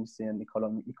challenges in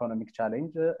economic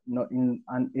challenge.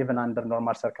 Even under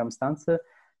normal circumstances,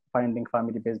 finding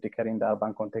family-based care in the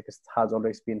urban context has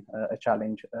always been a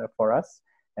challenge for us.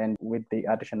 And with the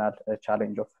additional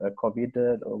challenge of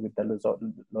COVID, with the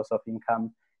loss of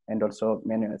income, and also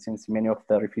since many of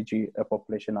the refugee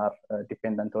population are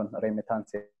dependent on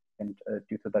remittance, and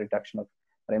due to the reduction of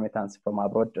remittance from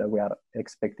abroad, we are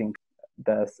expecting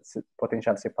the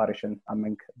potential separation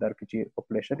among the refugee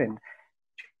population, and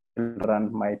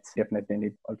children might definitely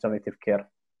need alternative care.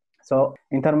 So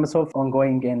in terms of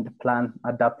ongoing and planned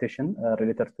adaptation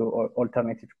related to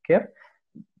alternative care,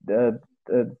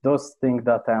 those things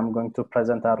that I'm going to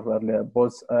present are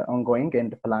both ongoing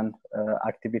and planned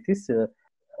activities.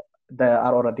 They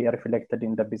are already reflected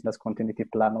in the business continuity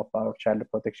plan of our child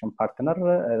protection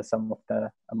partner. Some of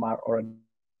them are already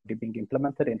being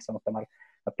implemented, and some of them are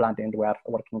planned, and we are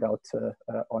working out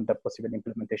on the possible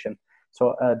implementation.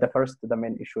 So the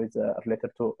main issue is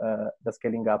related to the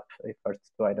scaling up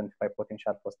efforts to identify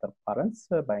potential foster parents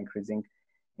by increasing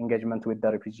engagement with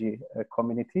the refugee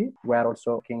community. We are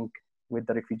also working with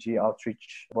the refugee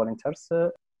outreach volunteers,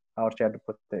 our child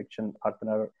protection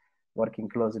partner, working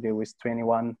closely with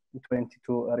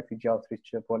 22 refugee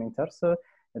outreach volunteers.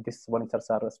 These volunteers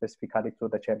are specifically to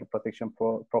the child protection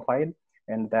profile,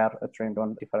 and they are trained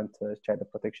on different child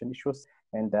protection issues,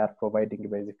 and they are providing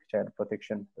basic child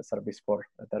protection service for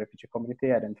the refugee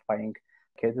community, identifying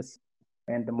cases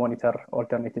and monitor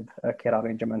alternative care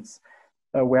arrangements.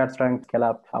 We are trying to scale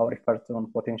up our efforts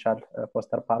on potential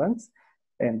foster parents,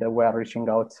 and we are reaching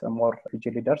out more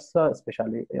refugee leaders,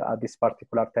 especially at this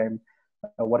particular time,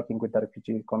 working with the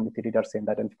refugee community leaders and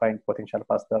identifying potential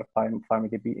foster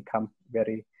family become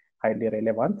very highly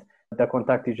relevant. The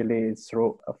contact usually is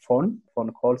through a phone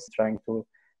calls, trying to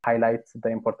highlight the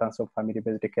importance of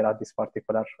family-based care at this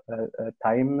particular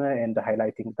time, and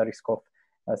highlighting the risk of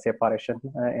separation,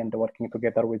 and working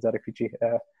together with the refugee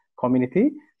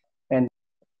community. And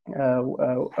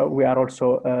we are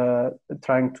also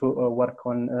trying to work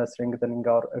on strengthening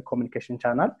our communication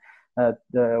channel.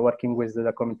 Working with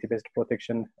the community-based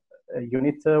protection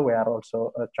unit, we are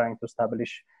also trying to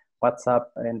establish WhatsApp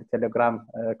and Telegram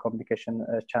communication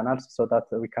channels, so that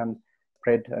we can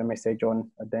spread a message on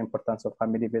the importance of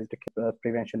family-based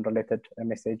prevention-related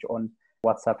message on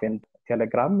WhatsApp and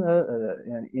Telegram.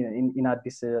 In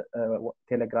addition,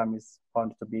 Telegram is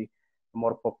found to be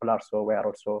more popular, so we are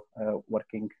also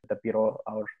working with the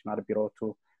our national bureau,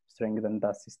 to strengthen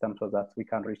the system so that we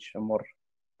can reach more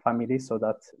families, so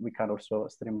that we can also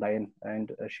streamline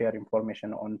and share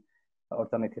information on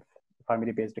alternative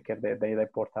family-based care, the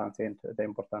importance and the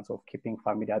importance of keeping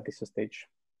family at this stage.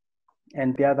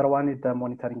 And the other one is the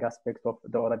monitoring aspect of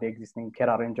the already existing care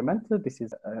arrangement. This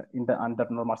is under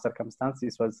normal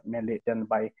circumstances, was mainly done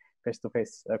by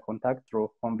face-to-face contact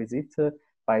through home visit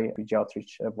by refugee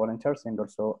outreach volunteers, and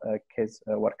also case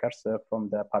workers from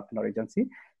the partner agency.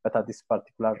 But at this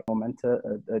particular moment,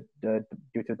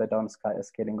 due to the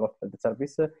downscaling of the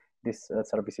service, this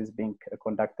service is being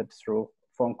conducted through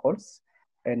phone calls.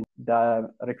 And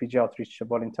the refugee outreach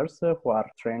volunteers who are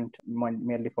trained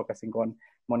mainly focusing on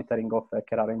monitoring of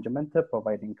care arrangement,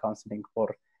 providing counseling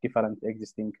for different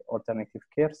existing alternative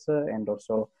cares, and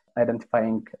also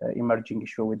identifying emerging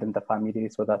issue within the family,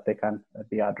 so that they can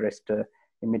be addressed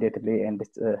immediately and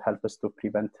help us to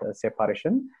prevent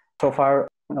separation. So far,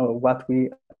 what we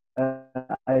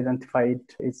identified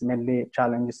is mainly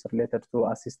challenges related to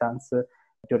assistance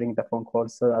during the phone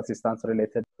calls, assistance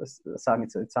related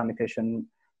sanitation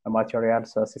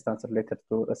materials, assistance related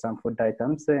to some food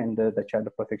items, and the child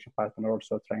protection partner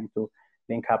also trying to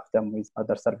link up them with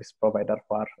other service provider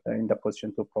who are in the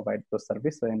position to provide those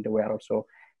services. And we are also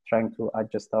trying to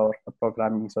adjust our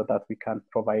programming so that we can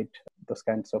provide those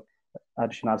kinds of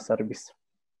additional service.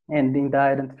 And in the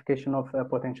identification of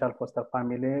potential foster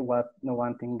family,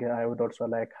 one thing I would also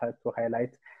like to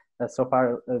highlight, so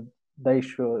far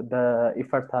the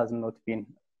effort has not been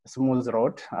a smooth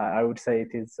road. I would say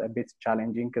it is a bit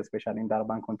challenging, especially in the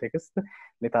urban context,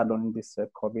 let alone in this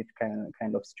COVID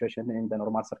kind of situation. In the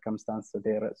normal circumstance,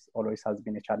 there always has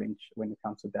been a challenge when it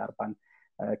comes to the urban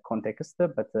context,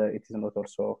 but it is not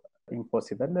also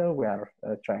impossible. We are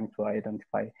trying to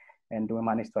identify, and we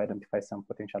managed to identify some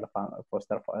potential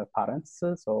foster parents.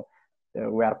 So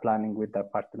we are planning with the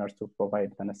partners to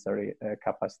provide the necessary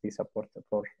capacity support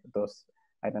for those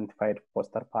identified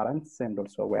foster parents, and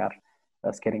also we are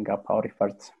scaling up our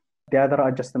efforts. The other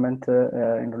adjustment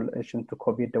in relation to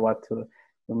COVID, what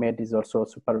we made is also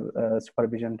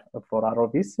supervision for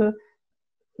ROVs.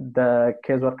 The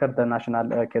caseworker, the national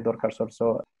caseworkers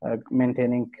also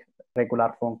maintaining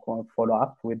regular phone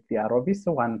follow-up with the ROVs.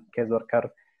 One caseworker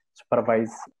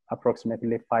supervise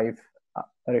approximately 5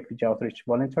 refugee outreach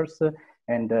volunteers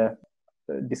and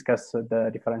discuss the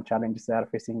different challenges they are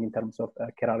facing in terms of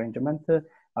care arrangement,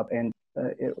 and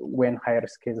when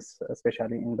high-risk cases,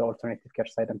 especially in the alternative care,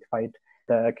 is identified,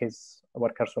 the case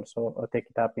workers also take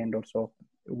it up, and also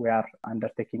we are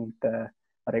undertaking the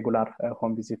regular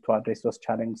home visit to address those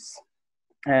challenges.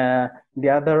 The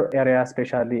other area,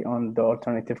 especially on the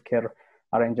alternative care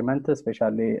arrangement,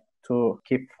 especially to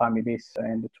keep families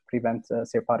and to prevent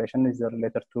separation, is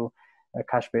related to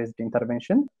cash-based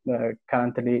intervention.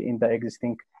 Currently, in the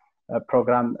existing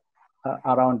program,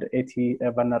 around 80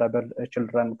 vulnerable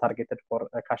children targeted for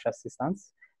cash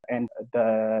assistance, and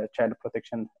the child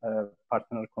protection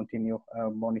partner continue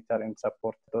monitor and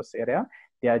support those areas.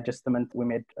 The adjustment we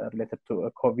made related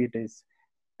to COVID is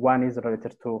one is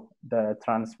related to the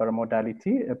transfer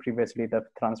modality. Previously, the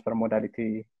transfer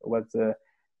modality was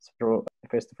through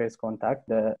face-to-face contact.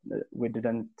 We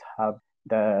didn't have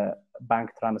the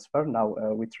bank transfer. Now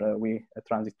we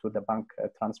transit to the bank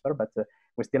transfer, but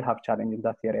we still have challenge in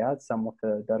that area. Some of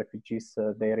the refugees,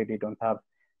 they really don't have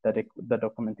the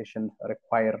documentation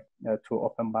required to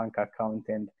open bank account,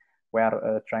 and we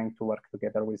are trying to work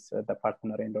together with the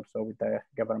partner and also with the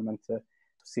government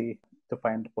to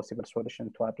find possible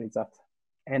solution to address that.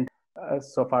 And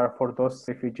so far, for those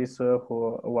refugees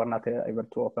who were not able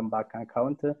to open bank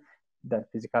account, the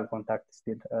physical contact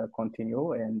still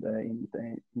continue, and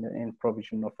in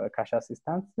provision of cash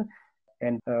assistance.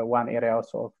 And one area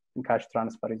also of cash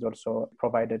transfer is also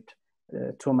provided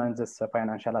 2 months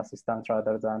financial assistance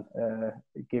rather than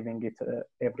giving it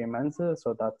every month,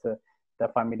 so that the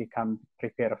family can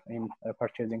prepare in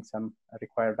purchasing some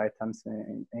required items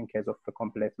in case of a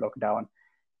complete lockdown.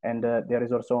 And there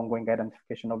is also ongoing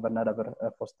identification of vulnerable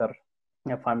foster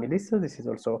families. So this is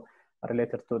also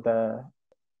related to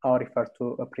our effort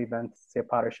to prevent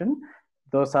separation.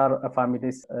 Those are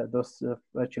families, those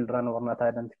children were not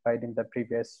identified in the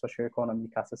previous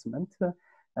socioeconomic assessment.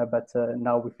 But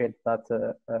now we felt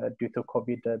that due to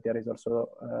COVID, there is also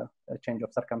a change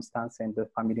of circumstance, and the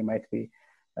family might be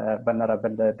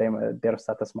vulnerable, their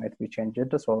status might be changed.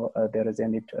 So there is a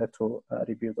need to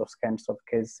review those kinds of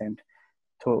cases and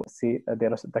to see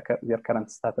their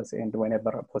current status, and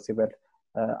whenever possible,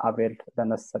 avail the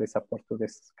necessary support to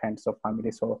this kinds of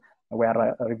families. So we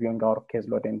are reviewing our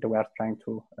caseload, and we are trying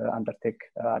to undertake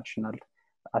additional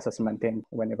assessment, and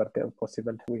whenever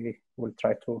possible, we will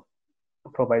try to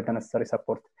provide the necessary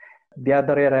support. The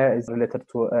other area is related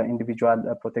to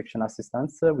individual protection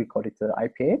assistance. We call it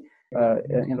IPA.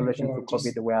 In relation to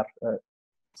COVID, we are...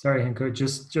 Sorry, Henok,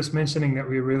 just mentioning that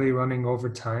we're really running over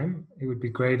time. It would be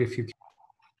great if you could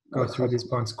go through these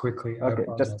points quickly. Okay,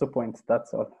 just 2 points,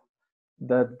 that's all.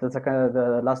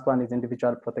 The last one is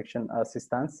individual protection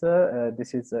assistance.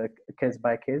 This is case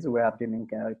by case. We are dealing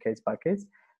case by case,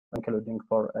 including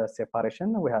for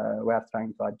separation. We are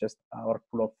trying to adjust our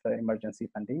pool of emergency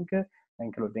funding,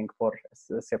 including for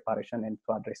separation, and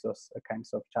to address those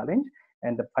kinds of challenge.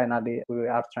 And finally, we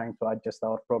are trying to adjust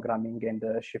our programming and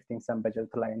shifting some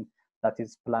budget line that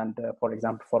is planned, for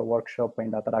example, for workshop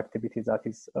and other activities that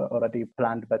is already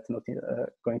planned but not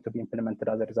going to be implemented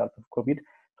as a result of COVID,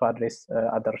 to address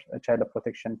other child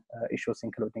protection issues,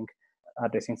 including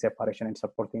addressing separation and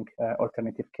supporting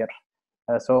alternative care.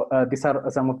 So these are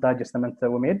some of the adjustments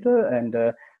we made, and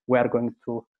we are going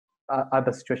to, as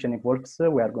the situation evolves,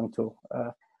 we are going to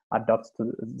adapt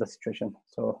to the situation.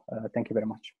 So thank you very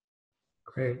much.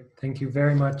 Great, thank you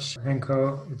very much,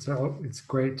 Henok. It's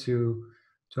great to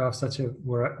have such a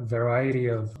variety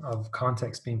of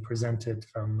context being presented,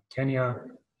 from Kenya,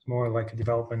 more like a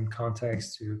development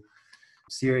context, to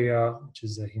Syria, which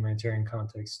is a humanitarian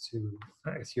context, to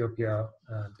Ethiopia,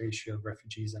 the issue of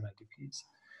refugees and IDPs.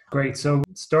 Great, so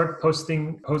start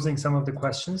posing some of the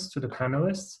questions to the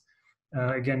panelists.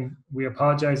 Again, we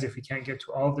apologize if we can't get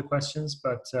to all of the questions,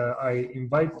 but I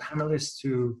invite panelists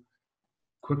to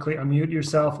quickly unmute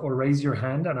yourself or raise your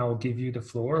hand, and I'll give you the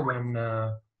floor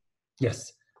when,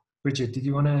 yes. Brigid, did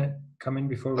you want to come in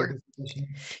before we do the question?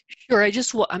 Sure.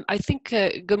 I think,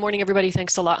 good morning, everybody.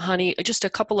 Thanks a lot, Hani. Just a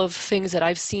couple of things that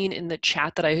I've seen in the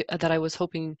chat that I was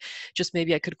hoping just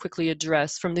maybe I could quickly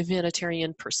address from the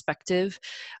humanitarian perspective.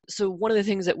 So one of the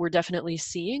things that we're definitely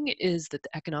seeing is that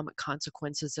the economic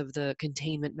consequences of the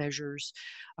containment measures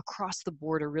across the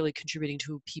board are really contributing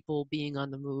to people being on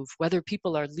the move, whether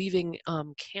people are leaving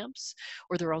camps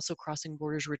or they're also crossing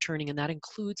borders, returning, and that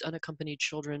includes unaccompanied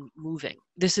children moving.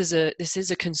 This is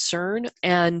a concern,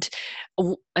 and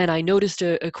I noticed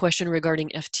a question regarding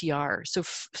FTR.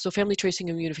 So family tracing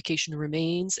and reunification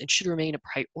remains and should remain a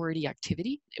priority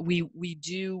activity. We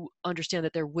do understand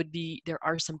that there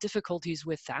are some difficulties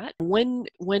with that. When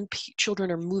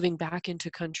children are moving back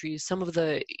into countries, some of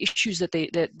the issues that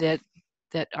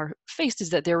that are faced is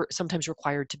that they're sometimes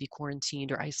required to be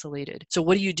quarantined or isolated. So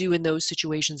what do you do in those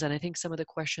situations? And I think some of the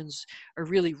questions are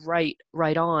really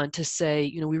right on to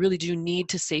say, we really do need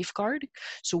to safeguard.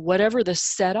 So whatever the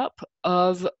setup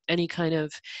of any kind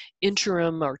of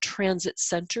interim or transit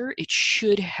center, it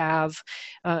should have,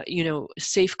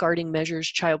 safeguarding measures,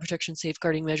 child protection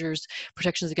safeguarding measures,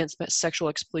 protections against sexual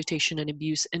exploitation and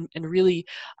abuse, and really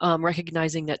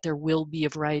recognizing that there will be a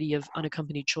variety of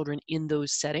unaccompanied children in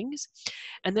those settings.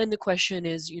 And then the question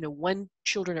is, when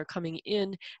children are coming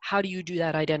in, how do you do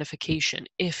that identification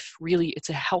if really it's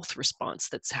a health response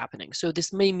that's happening? So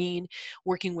this may mean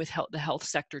working with the health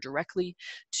sector directly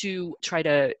to try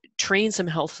to train some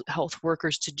health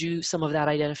workers to do some of that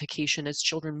identification as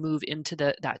children move into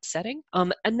that setting.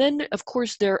 And then, of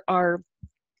course, there are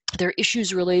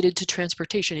issues related to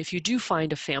transportation. If you do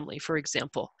find a family, for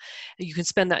example, you can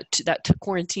spend that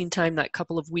quarantine time, that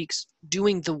couple of weeks,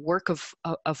 doing the work of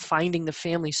finding the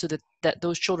family so that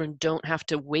those children don't have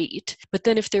to wait. But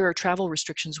then if there are travel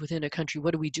restrictions within a country,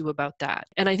 what do we do about that?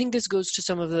 And I think this goes to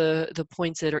some of the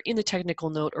points that are in the technical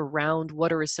note around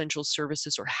what are essential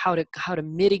services, or how to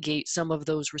mitigate some of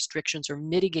those restrictions or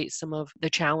mitigate some of the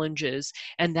challenges.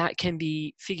 And that can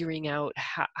be figuring out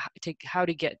how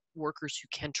to get workers who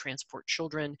can transport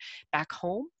children back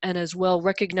home, and as well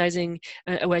recognizing,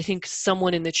 I think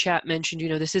someone in the chat mentioned,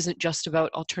 this isn't just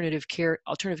about alternative care.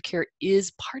 Alternative care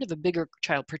is part of a bigger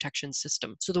child protection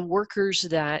system. So the workers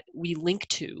that we link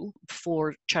to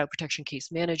for child protection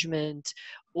case management,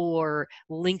 or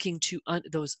linking to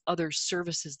those other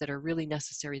services that are really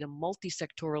necessary, the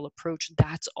multi-sectoral approach,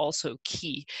 that's also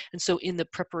key. And so in the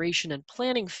preparation and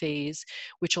planning phase,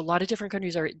 which a lot of different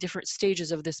countries are at different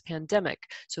stages of this pandemic,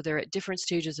 so they're at different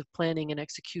stages of planning and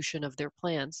execution of their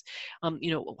plans,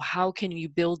 how can you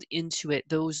build into it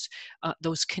those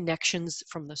connections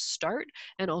from the start,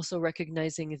 and also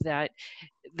recognizing that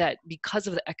because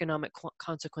of the economic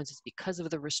consequences, because of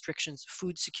the restrictions,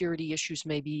 food security issues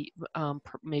may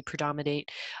predominate.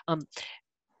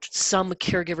 Some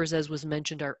caregivers, as was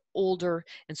mentioned, are older,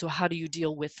 and so how do you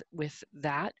deal with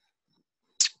that?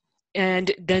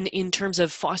 And then in terms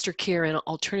of foster care and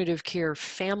alternative care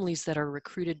families that are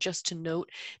recruited, just to note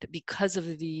that because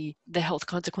of the health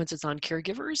consequences on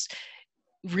caregivers,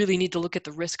 really need to look at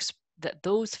the risks that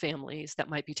those families that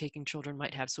might be taking children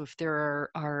might have. So if there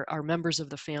are members of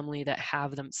the family that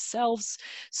have themselves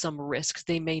some risks,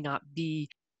 they may not be,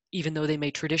 even though they may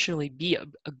traditionally be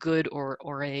a good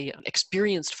or a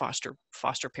experienced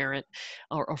foster parent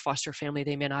or foster family,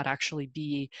 they may not actually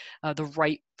be the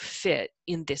right fit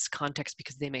in this context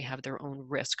because they may have their own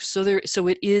risks. So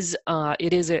it is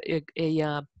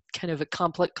a kind of a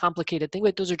complicated thing,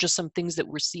 but those are just some things that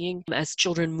we're seeing as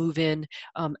children move in,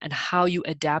 and how you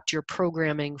adapt your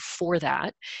programming for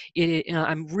that.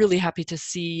 I'm really happy to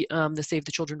see the Save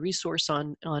the Children resource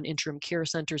on interim care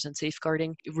centers and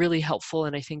safeguarding. Really helpful,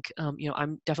 and I think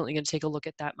I'm definitely going to take a look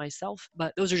at that myself.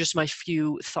 But those are just my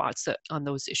few thoughts on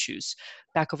those issues.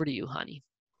 Back over to you, Hani.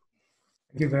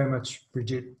 Thank you very much,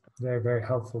 Brigid. Very, very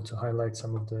helpful to highlight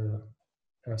some of the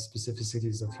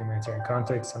specificities of humanitarian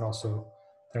context, and also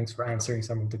thanks for answering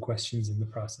some of the questions in the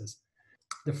process.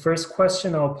 The first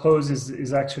question I'll pose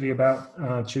is actually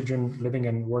about children living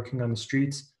and working on the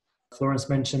streets. Florence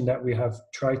mentioned that we have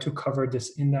tried to cover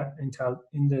this in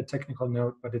the technical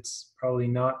note, but it's probably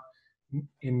not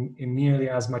in nearly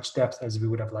as much depth as we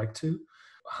would have liked to.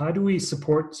 How do we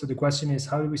support, so the question is,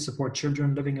 how do we support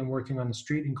children living and working on the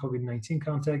street in COVID-19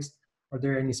 context? Are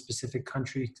there any specific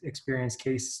country experience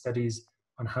case studies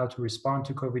on how to respond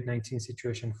to COVID-19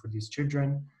 situation for these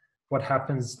children? What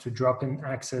happens to drop-in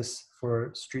access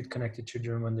for street-connected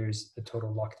children when there's a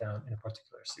total lockdown in a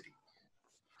particular city?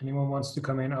 Anyone wants to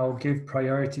come in? I'll give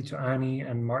priority to Annie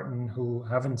and Martin, who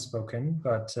haven't spoken,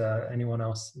 but anyone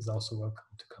else is also welcome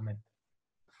to come in.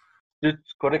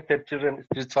 Street-connected children,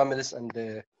 street families, and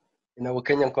in our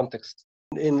Kenyan context.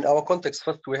 In our context,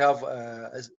 first we have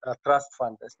a trust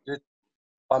fund, a street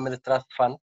family trust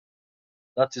fund,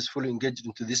 that is fully engaged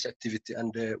into this activity,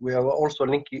 and we are also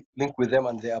linked with them,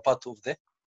 and they are part of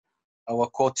our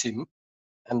core team.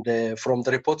 And from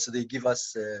the reports they give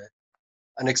us,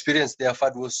 an experience they have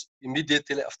had was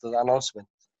immediately after the announcement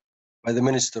by the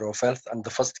Minister of Health, and the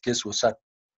first case was set.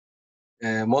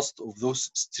 Most of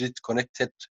those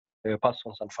street-connected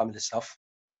persons and family staff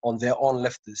on their own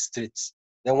left the streets.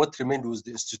 Then what remained was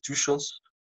the institutions,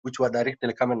 which were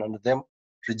directly coming under them,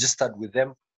 registered with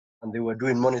them, and they were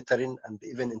doing monitoring, and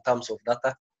even in terms of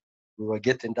data, we were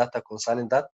getting data concerning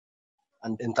that.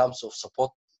 And in terms of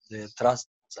support, the trust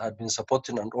had been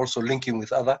supporting and also linking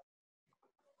with other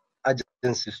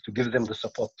agencies to give them the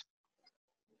support.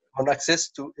 On access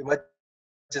to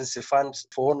emergency funds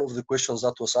for one of the questions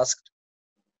that was asked.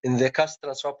 In the cash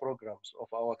transfer programs of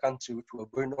our country, which were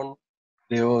going on,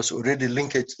 there was already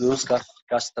linkage to those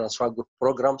cash transfer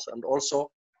programs, and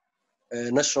also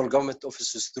national government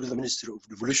offices through the Ministry of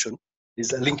Devolution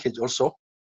is a linkage also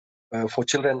for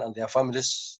children and their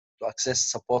families to access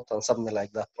support and something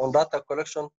like that. On data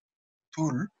collection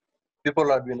tool,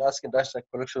 people have been asking data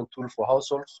collection tool for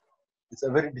households. It's a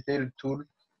very detailed tool,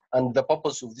 and the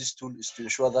purpose of this tool is to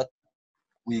ensure that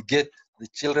we get the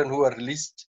children who are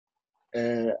released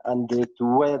and to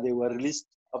where they were released,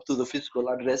 up to the physical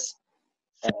address,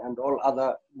 and all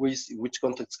other ways in which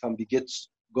contacts can be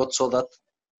got so that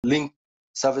link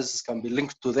services can be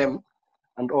linked to them.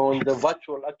 And on the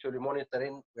virtual actually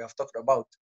monitoring we have talked about,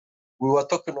 we were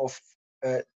talking of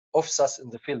officers in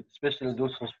the field, especially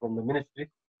those from the ministry,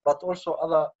 but also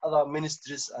other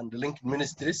ministries and linked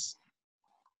ministries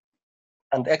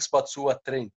and experts who are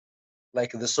trained,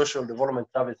 like the social development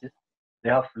services. They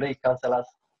have lay counselors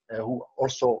who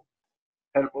also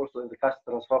help also in the cash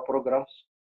transfer programs.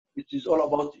 It is all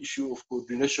about the issue of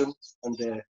coordination,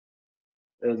 and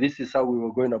this is how we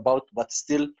were going about. But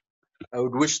still, I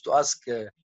would wish to ask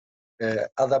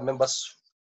other members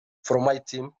from my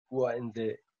team who are in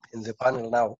the panel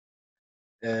now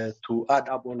to add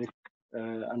up on it,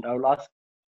 and I will ask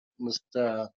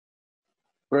Mr.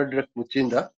 Frederick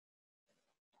Mutinda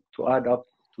to add up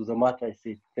to the matter I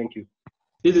said. Thank you.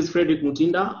 This is Frederick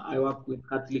Mutinda. I work with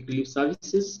Catholic Relief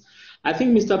Services. I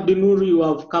think, Mr. Abdinoor, you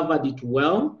have covered it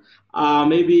well.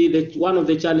 Maybe one of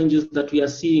the challenges that we are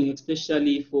seeing,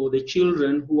 especially for the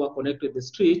children who are connected to the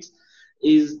streets,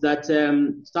 is that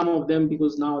some of them,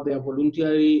 because now they are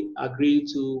voluntarily agreeing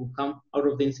to come out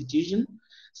of the institution,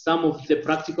 some of the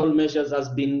practical measures has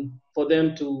been for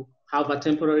them to have a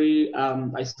temporary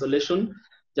isolation,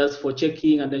 just for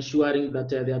checking and ensuring that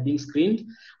they are being screened,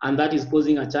 and that is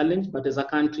posing a challenge. But as a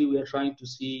country, we are trying to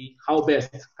see how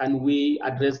best can we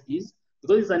address this,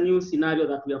 because it's a new scenario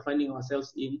that we are finding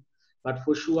ourselves in. But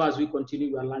for sure, as we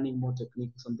continue, we are learning more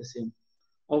techniques on the same.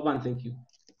 Over and thank you.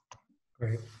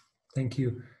 Great, thank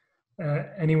you.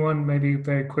 Anyone maybe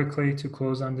very quickly to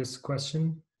close on this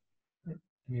question?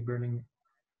 Any burning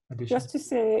additions? Just to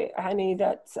say, Hani,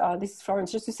 that this is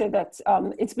Florence, just to say that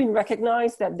it's been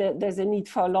recognized that there's a need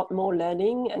for a lot more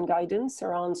learning and guidance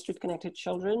around street-connected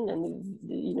children and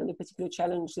the particular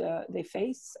challenge they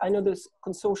face. I know this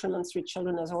consortium on street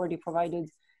children has already provided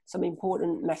some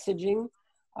important messaging,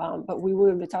 but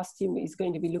the task team is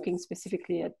going to be looking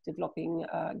specifically at developing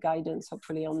guidance,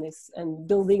 hopefully, on this and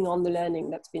building on the learning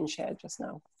that's been shared just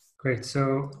now. Great,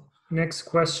 so next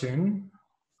question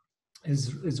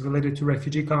is related to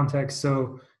refugee context.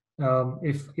 So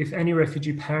if any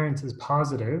refugee parent is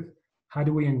positive, how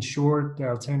do we ensure the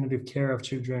alternative care of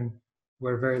children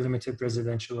where very limited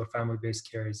residential or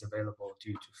family-based care is available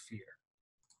due to fear?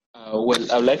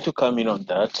 Well, I would like to come in on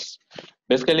that.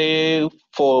 Basically,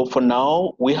 for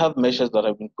now, we have measures that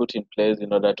have been put in place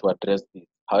in order to address this.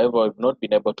 However, we've not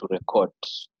been able to record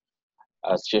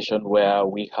a situation where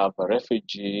we have a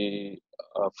refugee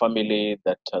family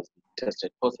that has been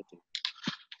tested positive.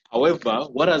 However,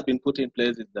 what has been put in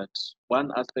place is that one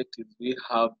aspect is we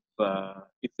have,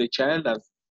 if the child has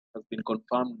been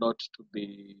confirmed not to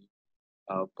be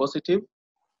positive,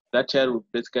 that child will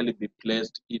basically be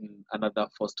placed in another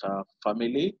foster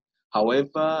family.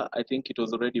 However, I think it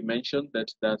was already mentioned that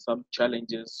there are some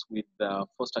challenges with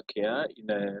foster care in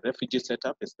a refugee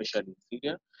setup, especially in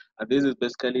Syria. And this is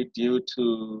basically due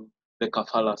to the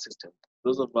kafala system.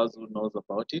 Those of us who knows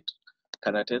about it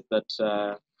can attest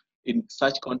that in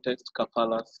such context,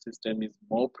 kafala system is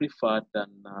more preferred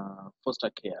than foster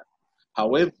care.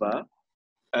 However,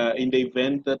 in the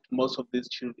event that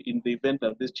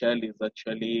this child is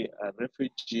actually a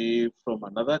refugee from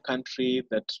another country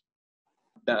but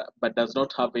does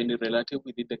not have any relative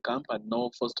within the camp and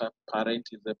no foster parent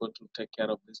is able to take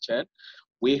care of this child,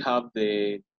 we have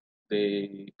the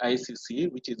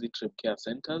ICC, which is interim care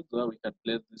centers, where we can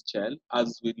place this child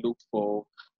as we look for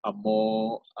a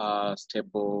more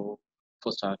stable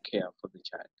foster care for the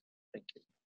child. Thank you.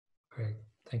 Great.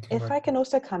 Thank you. If I can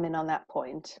also come in on that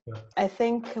point, yeah. I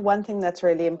think one thing that's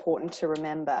really important to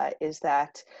remember is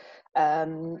that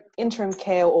interim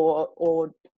care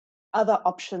or other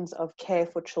options of care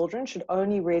for children should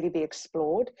only really be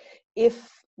explored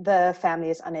if the family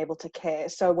is unable to care.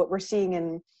 So what we're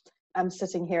seeing I'm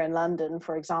sitting here in London,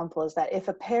 for example, is that if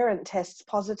a parent tests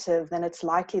positive, then it's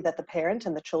likely that the parent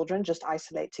and the children just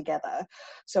isolate together.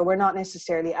 So we're not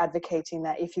necessarily advocating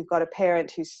that if you've got a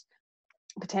parent who's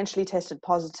potentially tested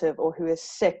positive or who is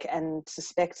sick and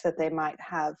suspects that they might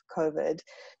have COVID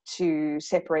to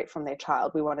separate from their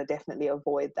child. We want to definitely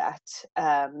avoid that,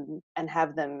 and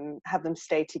have them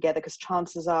stay together, because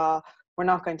chances are we're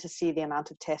not going to see the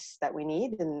amount of tests that we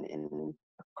need in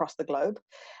across the globe.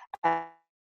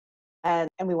 And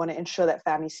we want to ensure that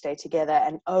families stay together,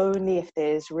 and only if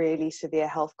there's really severe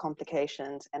health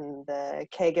complications and the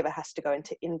caregiver has to go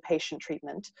into inpatient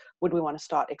treatment would we want to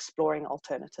start exploring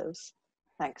alternatives.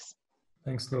 Thanks.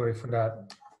 Thanks, Lori, for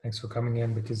that. Thanks for coming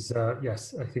in, because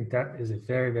yes, I think that is a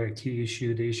very, very key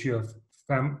issue, the issue of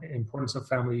importance of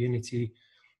family unity,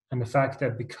 and the fact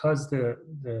that because the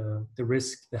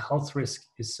risk, the health risk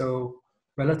is so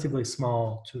relatively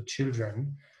small to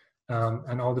children,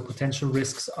 and all the potential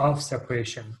risks of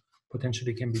separation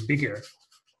potentially can be bigger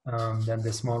than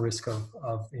the small risk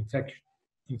of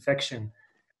infection.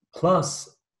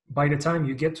 Plus, by the time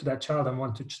you get to that child and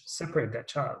want to separate that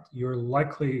child, you're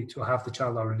likely to have the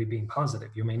child already being positive.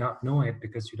 You may not know it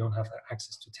because you don't have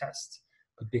access to tests,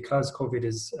 but because COVID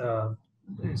is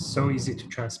so easy to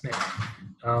transmit.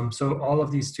 So all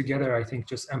of these together, I think,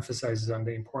 just emphasizes on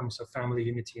the importance of family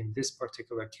unity in this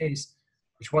particular case,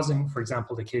 which wasn't, for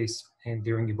example, the case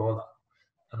during Ebola.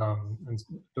 And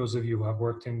those of you who have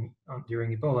worked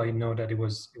during Ebola, you know that it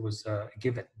was a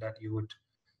given that you would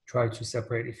try to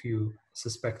separate if you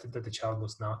suspected that the child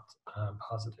was not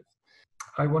positive.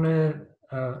 I want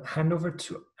to hand over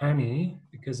to Annie,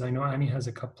 because I know Annie has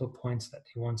a couple of points that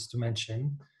he wants to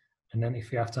mention. And then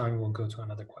if you have time, we'll go to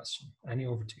another question. Annie,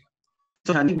 over to you.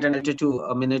 So, Hani, related to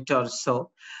a minute or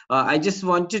so, I just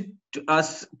wanted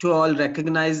us to all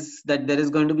recognize that there is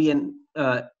going to be an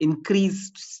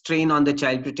increased strain on the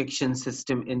child protection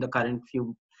system in the current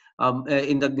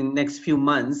in the next few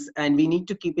months, and we need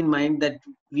to keep in mind that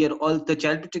the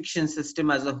child protection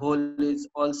system as a whole is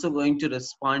also going to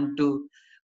respond to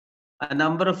a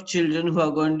number of children who are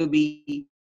going to be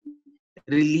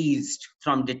released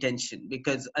from detention,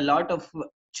 because a lot of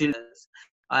children,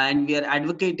 and we are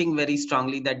advocating very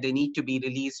strongly that they need to be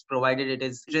released, provided it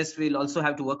is just. We'll also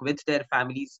have to work with their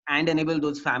families and enable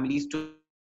those families to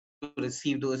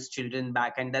receive those children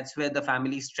back, and that's where the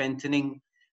family strengthening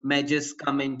measures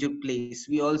come into place.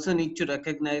 We also need to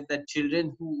recognize that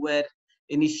children who were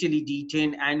initially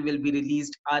detained and will be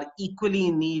released are equally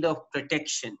in need of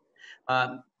protection.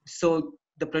 So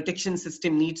the protection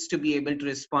system needs to be able to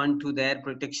respond to their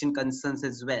protection concerns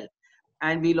as well.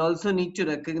 And we'll also need to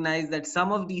recognize that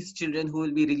some of these children who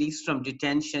will be released from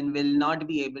detention will not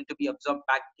be able to be absorbed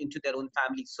back into their own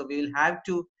families. So we'll have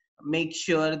to make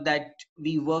sure that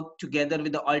we work together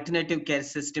with the alternative care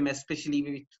system, especially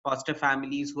with foster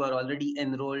families who are already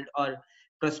enrolled or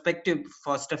prospective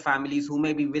foster families who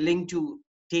may be willing to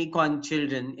take on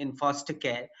children in foster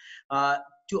care,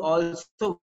 to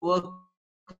also work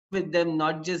with them,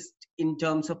 not just in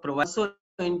terms of providing, also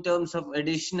in terms of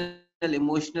additional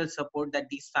emotional support that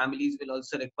these families will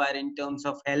also require in terms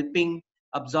of helping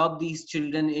absorb these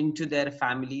children into their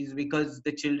families, because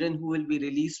the children who will be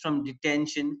released from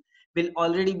detention will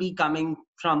already be coming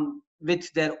from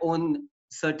with their own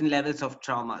certain levels of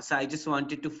trauma. So I just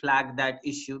wanted to flag that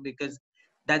issue, because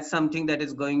that's something that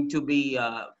is going to be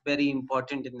very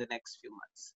important in the next few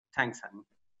months. Thanks, Hani.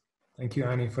 Thank you,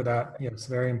 Annie, for that. Yeah, it's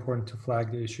very important to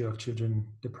flag the issue of children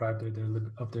deprived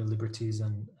of their liberties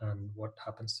and what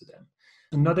happens to them.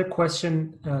 Another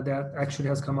question that actually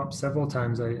has come up several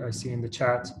times, I see in the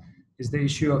chat, is the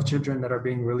issue of children that are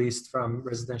being released from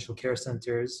residential care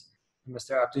centers.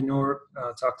 Mr. Abdinoor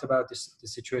talked about the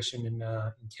situation in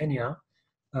Kenya,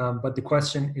 but the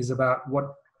question is about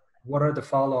what are the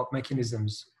follow-up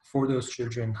mechanisms for those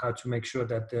children, how to make sure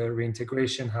that the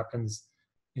reintegration happens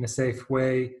in a safe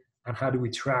way, and how do we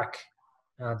track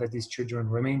that these children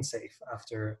remain safe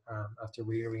after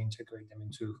we reintegrate them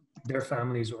into their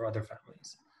families or other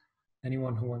families?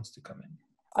 Anyone who wants to come in?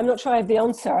 I'm not sure I have the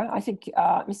answer. I think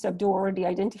Mr. Abdul already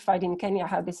identified in Kenya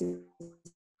how this is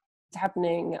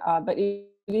happening, but it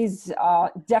is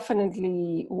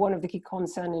definitely one of the key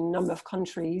concerns in a number of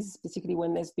countries, particularly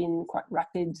when there's been quite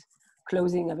rapid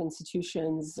closing of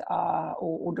institutions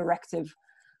or directive,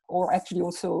 or actually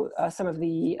also some of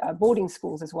the boarding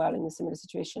schools as well in a similar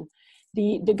situation.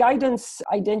 The guidance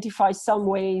identifies some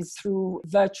ways through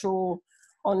virtual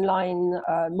online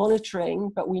monitoring,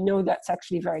 but we know that's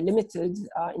actually very limited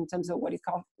in terms of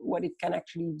what it can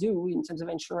actually do in terms of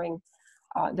ensuring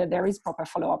that there is proper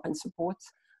follow-up and support.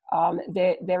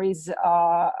 There is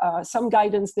some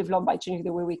guidance developed by Changing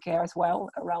the Way We Care as well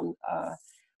around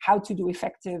how to do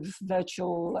effective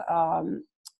virtual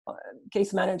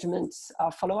case management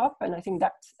follow-up, and I think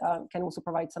that can also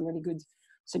provide some really good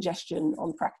suggestion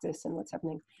on practice and what's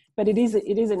happening. But it is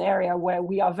an area where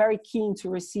we are very keen to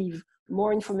receive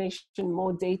more information,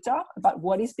 more data about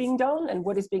what is being done and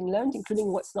what is being learned,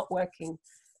 including what's not working.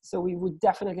 So we would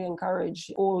definitely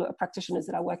encourage all practitioners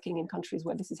that are working in countries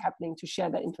where this is happening to share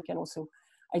that info, and also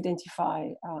identify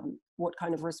what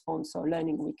kind of response or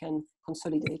learning we can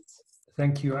consolidate.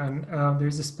 Thank you. And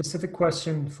there's a specific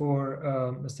question for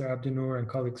Mr. Abdinoor and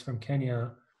colleagues from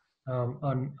Kenya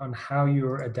on how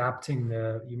you're adapting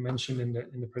you mentioned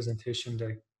in the presentation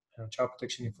the child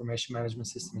protection information management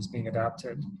system is being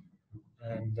adapted.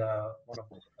 And one of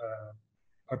the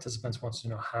participants wants to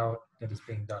know how that is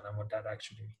being done and what that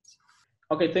actually means.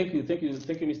 Okay, thank you,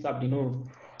 Mr. Abdinoor.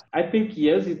 I think,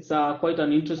 yes, it's quite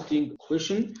an interesting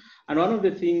question. And one of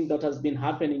the things that has been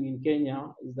happening in Kenya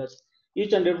is that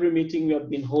each and every meeting we have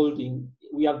been holding,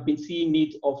 we have been seeing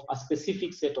need of a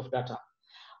specific set of data.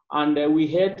 And we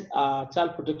had a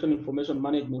child protection information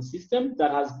management system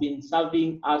that has been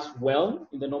serving us well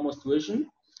in the normal situation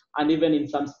and even in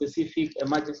some specific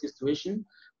emergency situation.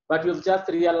 But we've just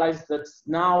realized that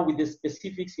now with the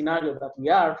specific scenario that we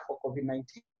are for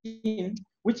COVID-19,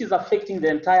 which is affecting the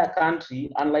entire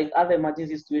country, unlike other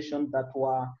emergency situations that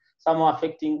were somehow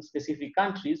affecting specific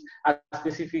countries, as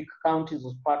specific counties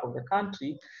was part of the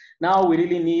country, now we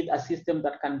really need a system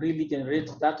that can really generate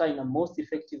data in a most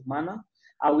effective manner.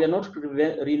 We are not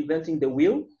reinventing the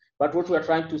wheel, but what we are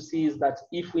trying to see is that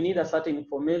if we need a certain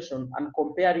information and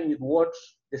comparing with what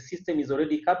the system is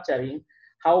already capturing,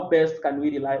 how best can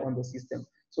we rely on the system?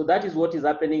 So that is what is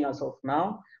happening as of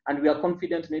now. And we are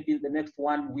confident maybe in the next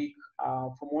 1 week,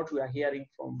 from what we are hearing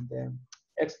from the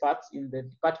experts in the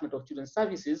Department of Children's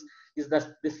Services, is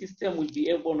that the system will be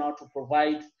able now to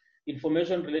provide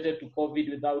information related to COVID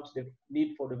without the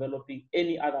need for developing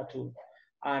any other tool.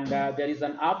 And there is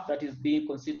an app that is being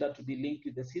considered to be linked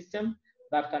with the system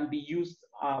that can be used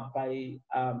by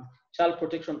child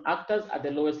protection actors at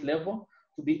the lowest level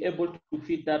to be able to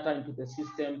feed data into the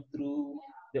system through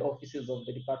the offices of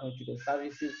the Department of Children's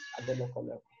Services at the local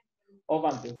level.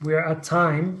 Over. We're at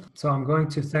time, so I'm going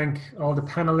to thank all the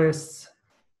panelists,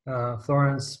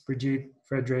 Florence, Brigid,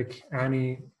 Frederick,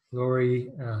 Annie,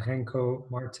 Lori, Henko,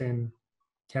 Martin,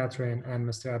 Catherine, and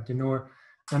Mr. Abdinoor,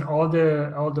 and all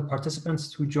the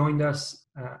participants who joined us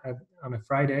on a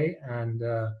Friday. And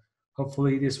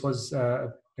hopefully this was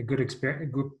a good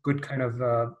experience, good kind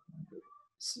of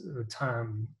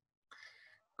time,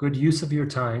 good use of your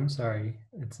time. Sorry,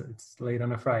 it's late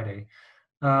on a Friday.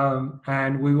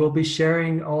 And we will be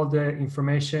sharing all the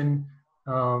information.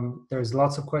 There's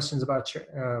lots of questions about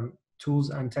tools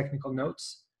and technical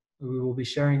notes. We will be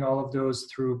sharing all of those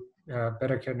through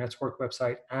Better Care Network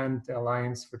website and the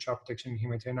Alliance for Child Protection and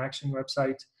Humanitarian Action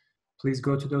website. Please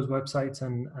go to those websites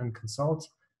and consult,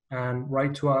 and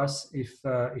write to us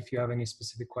if you have any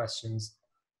specific questions.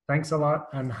 Thanks a lot,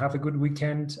 and have a good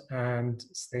weekend, and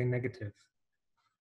stay negative.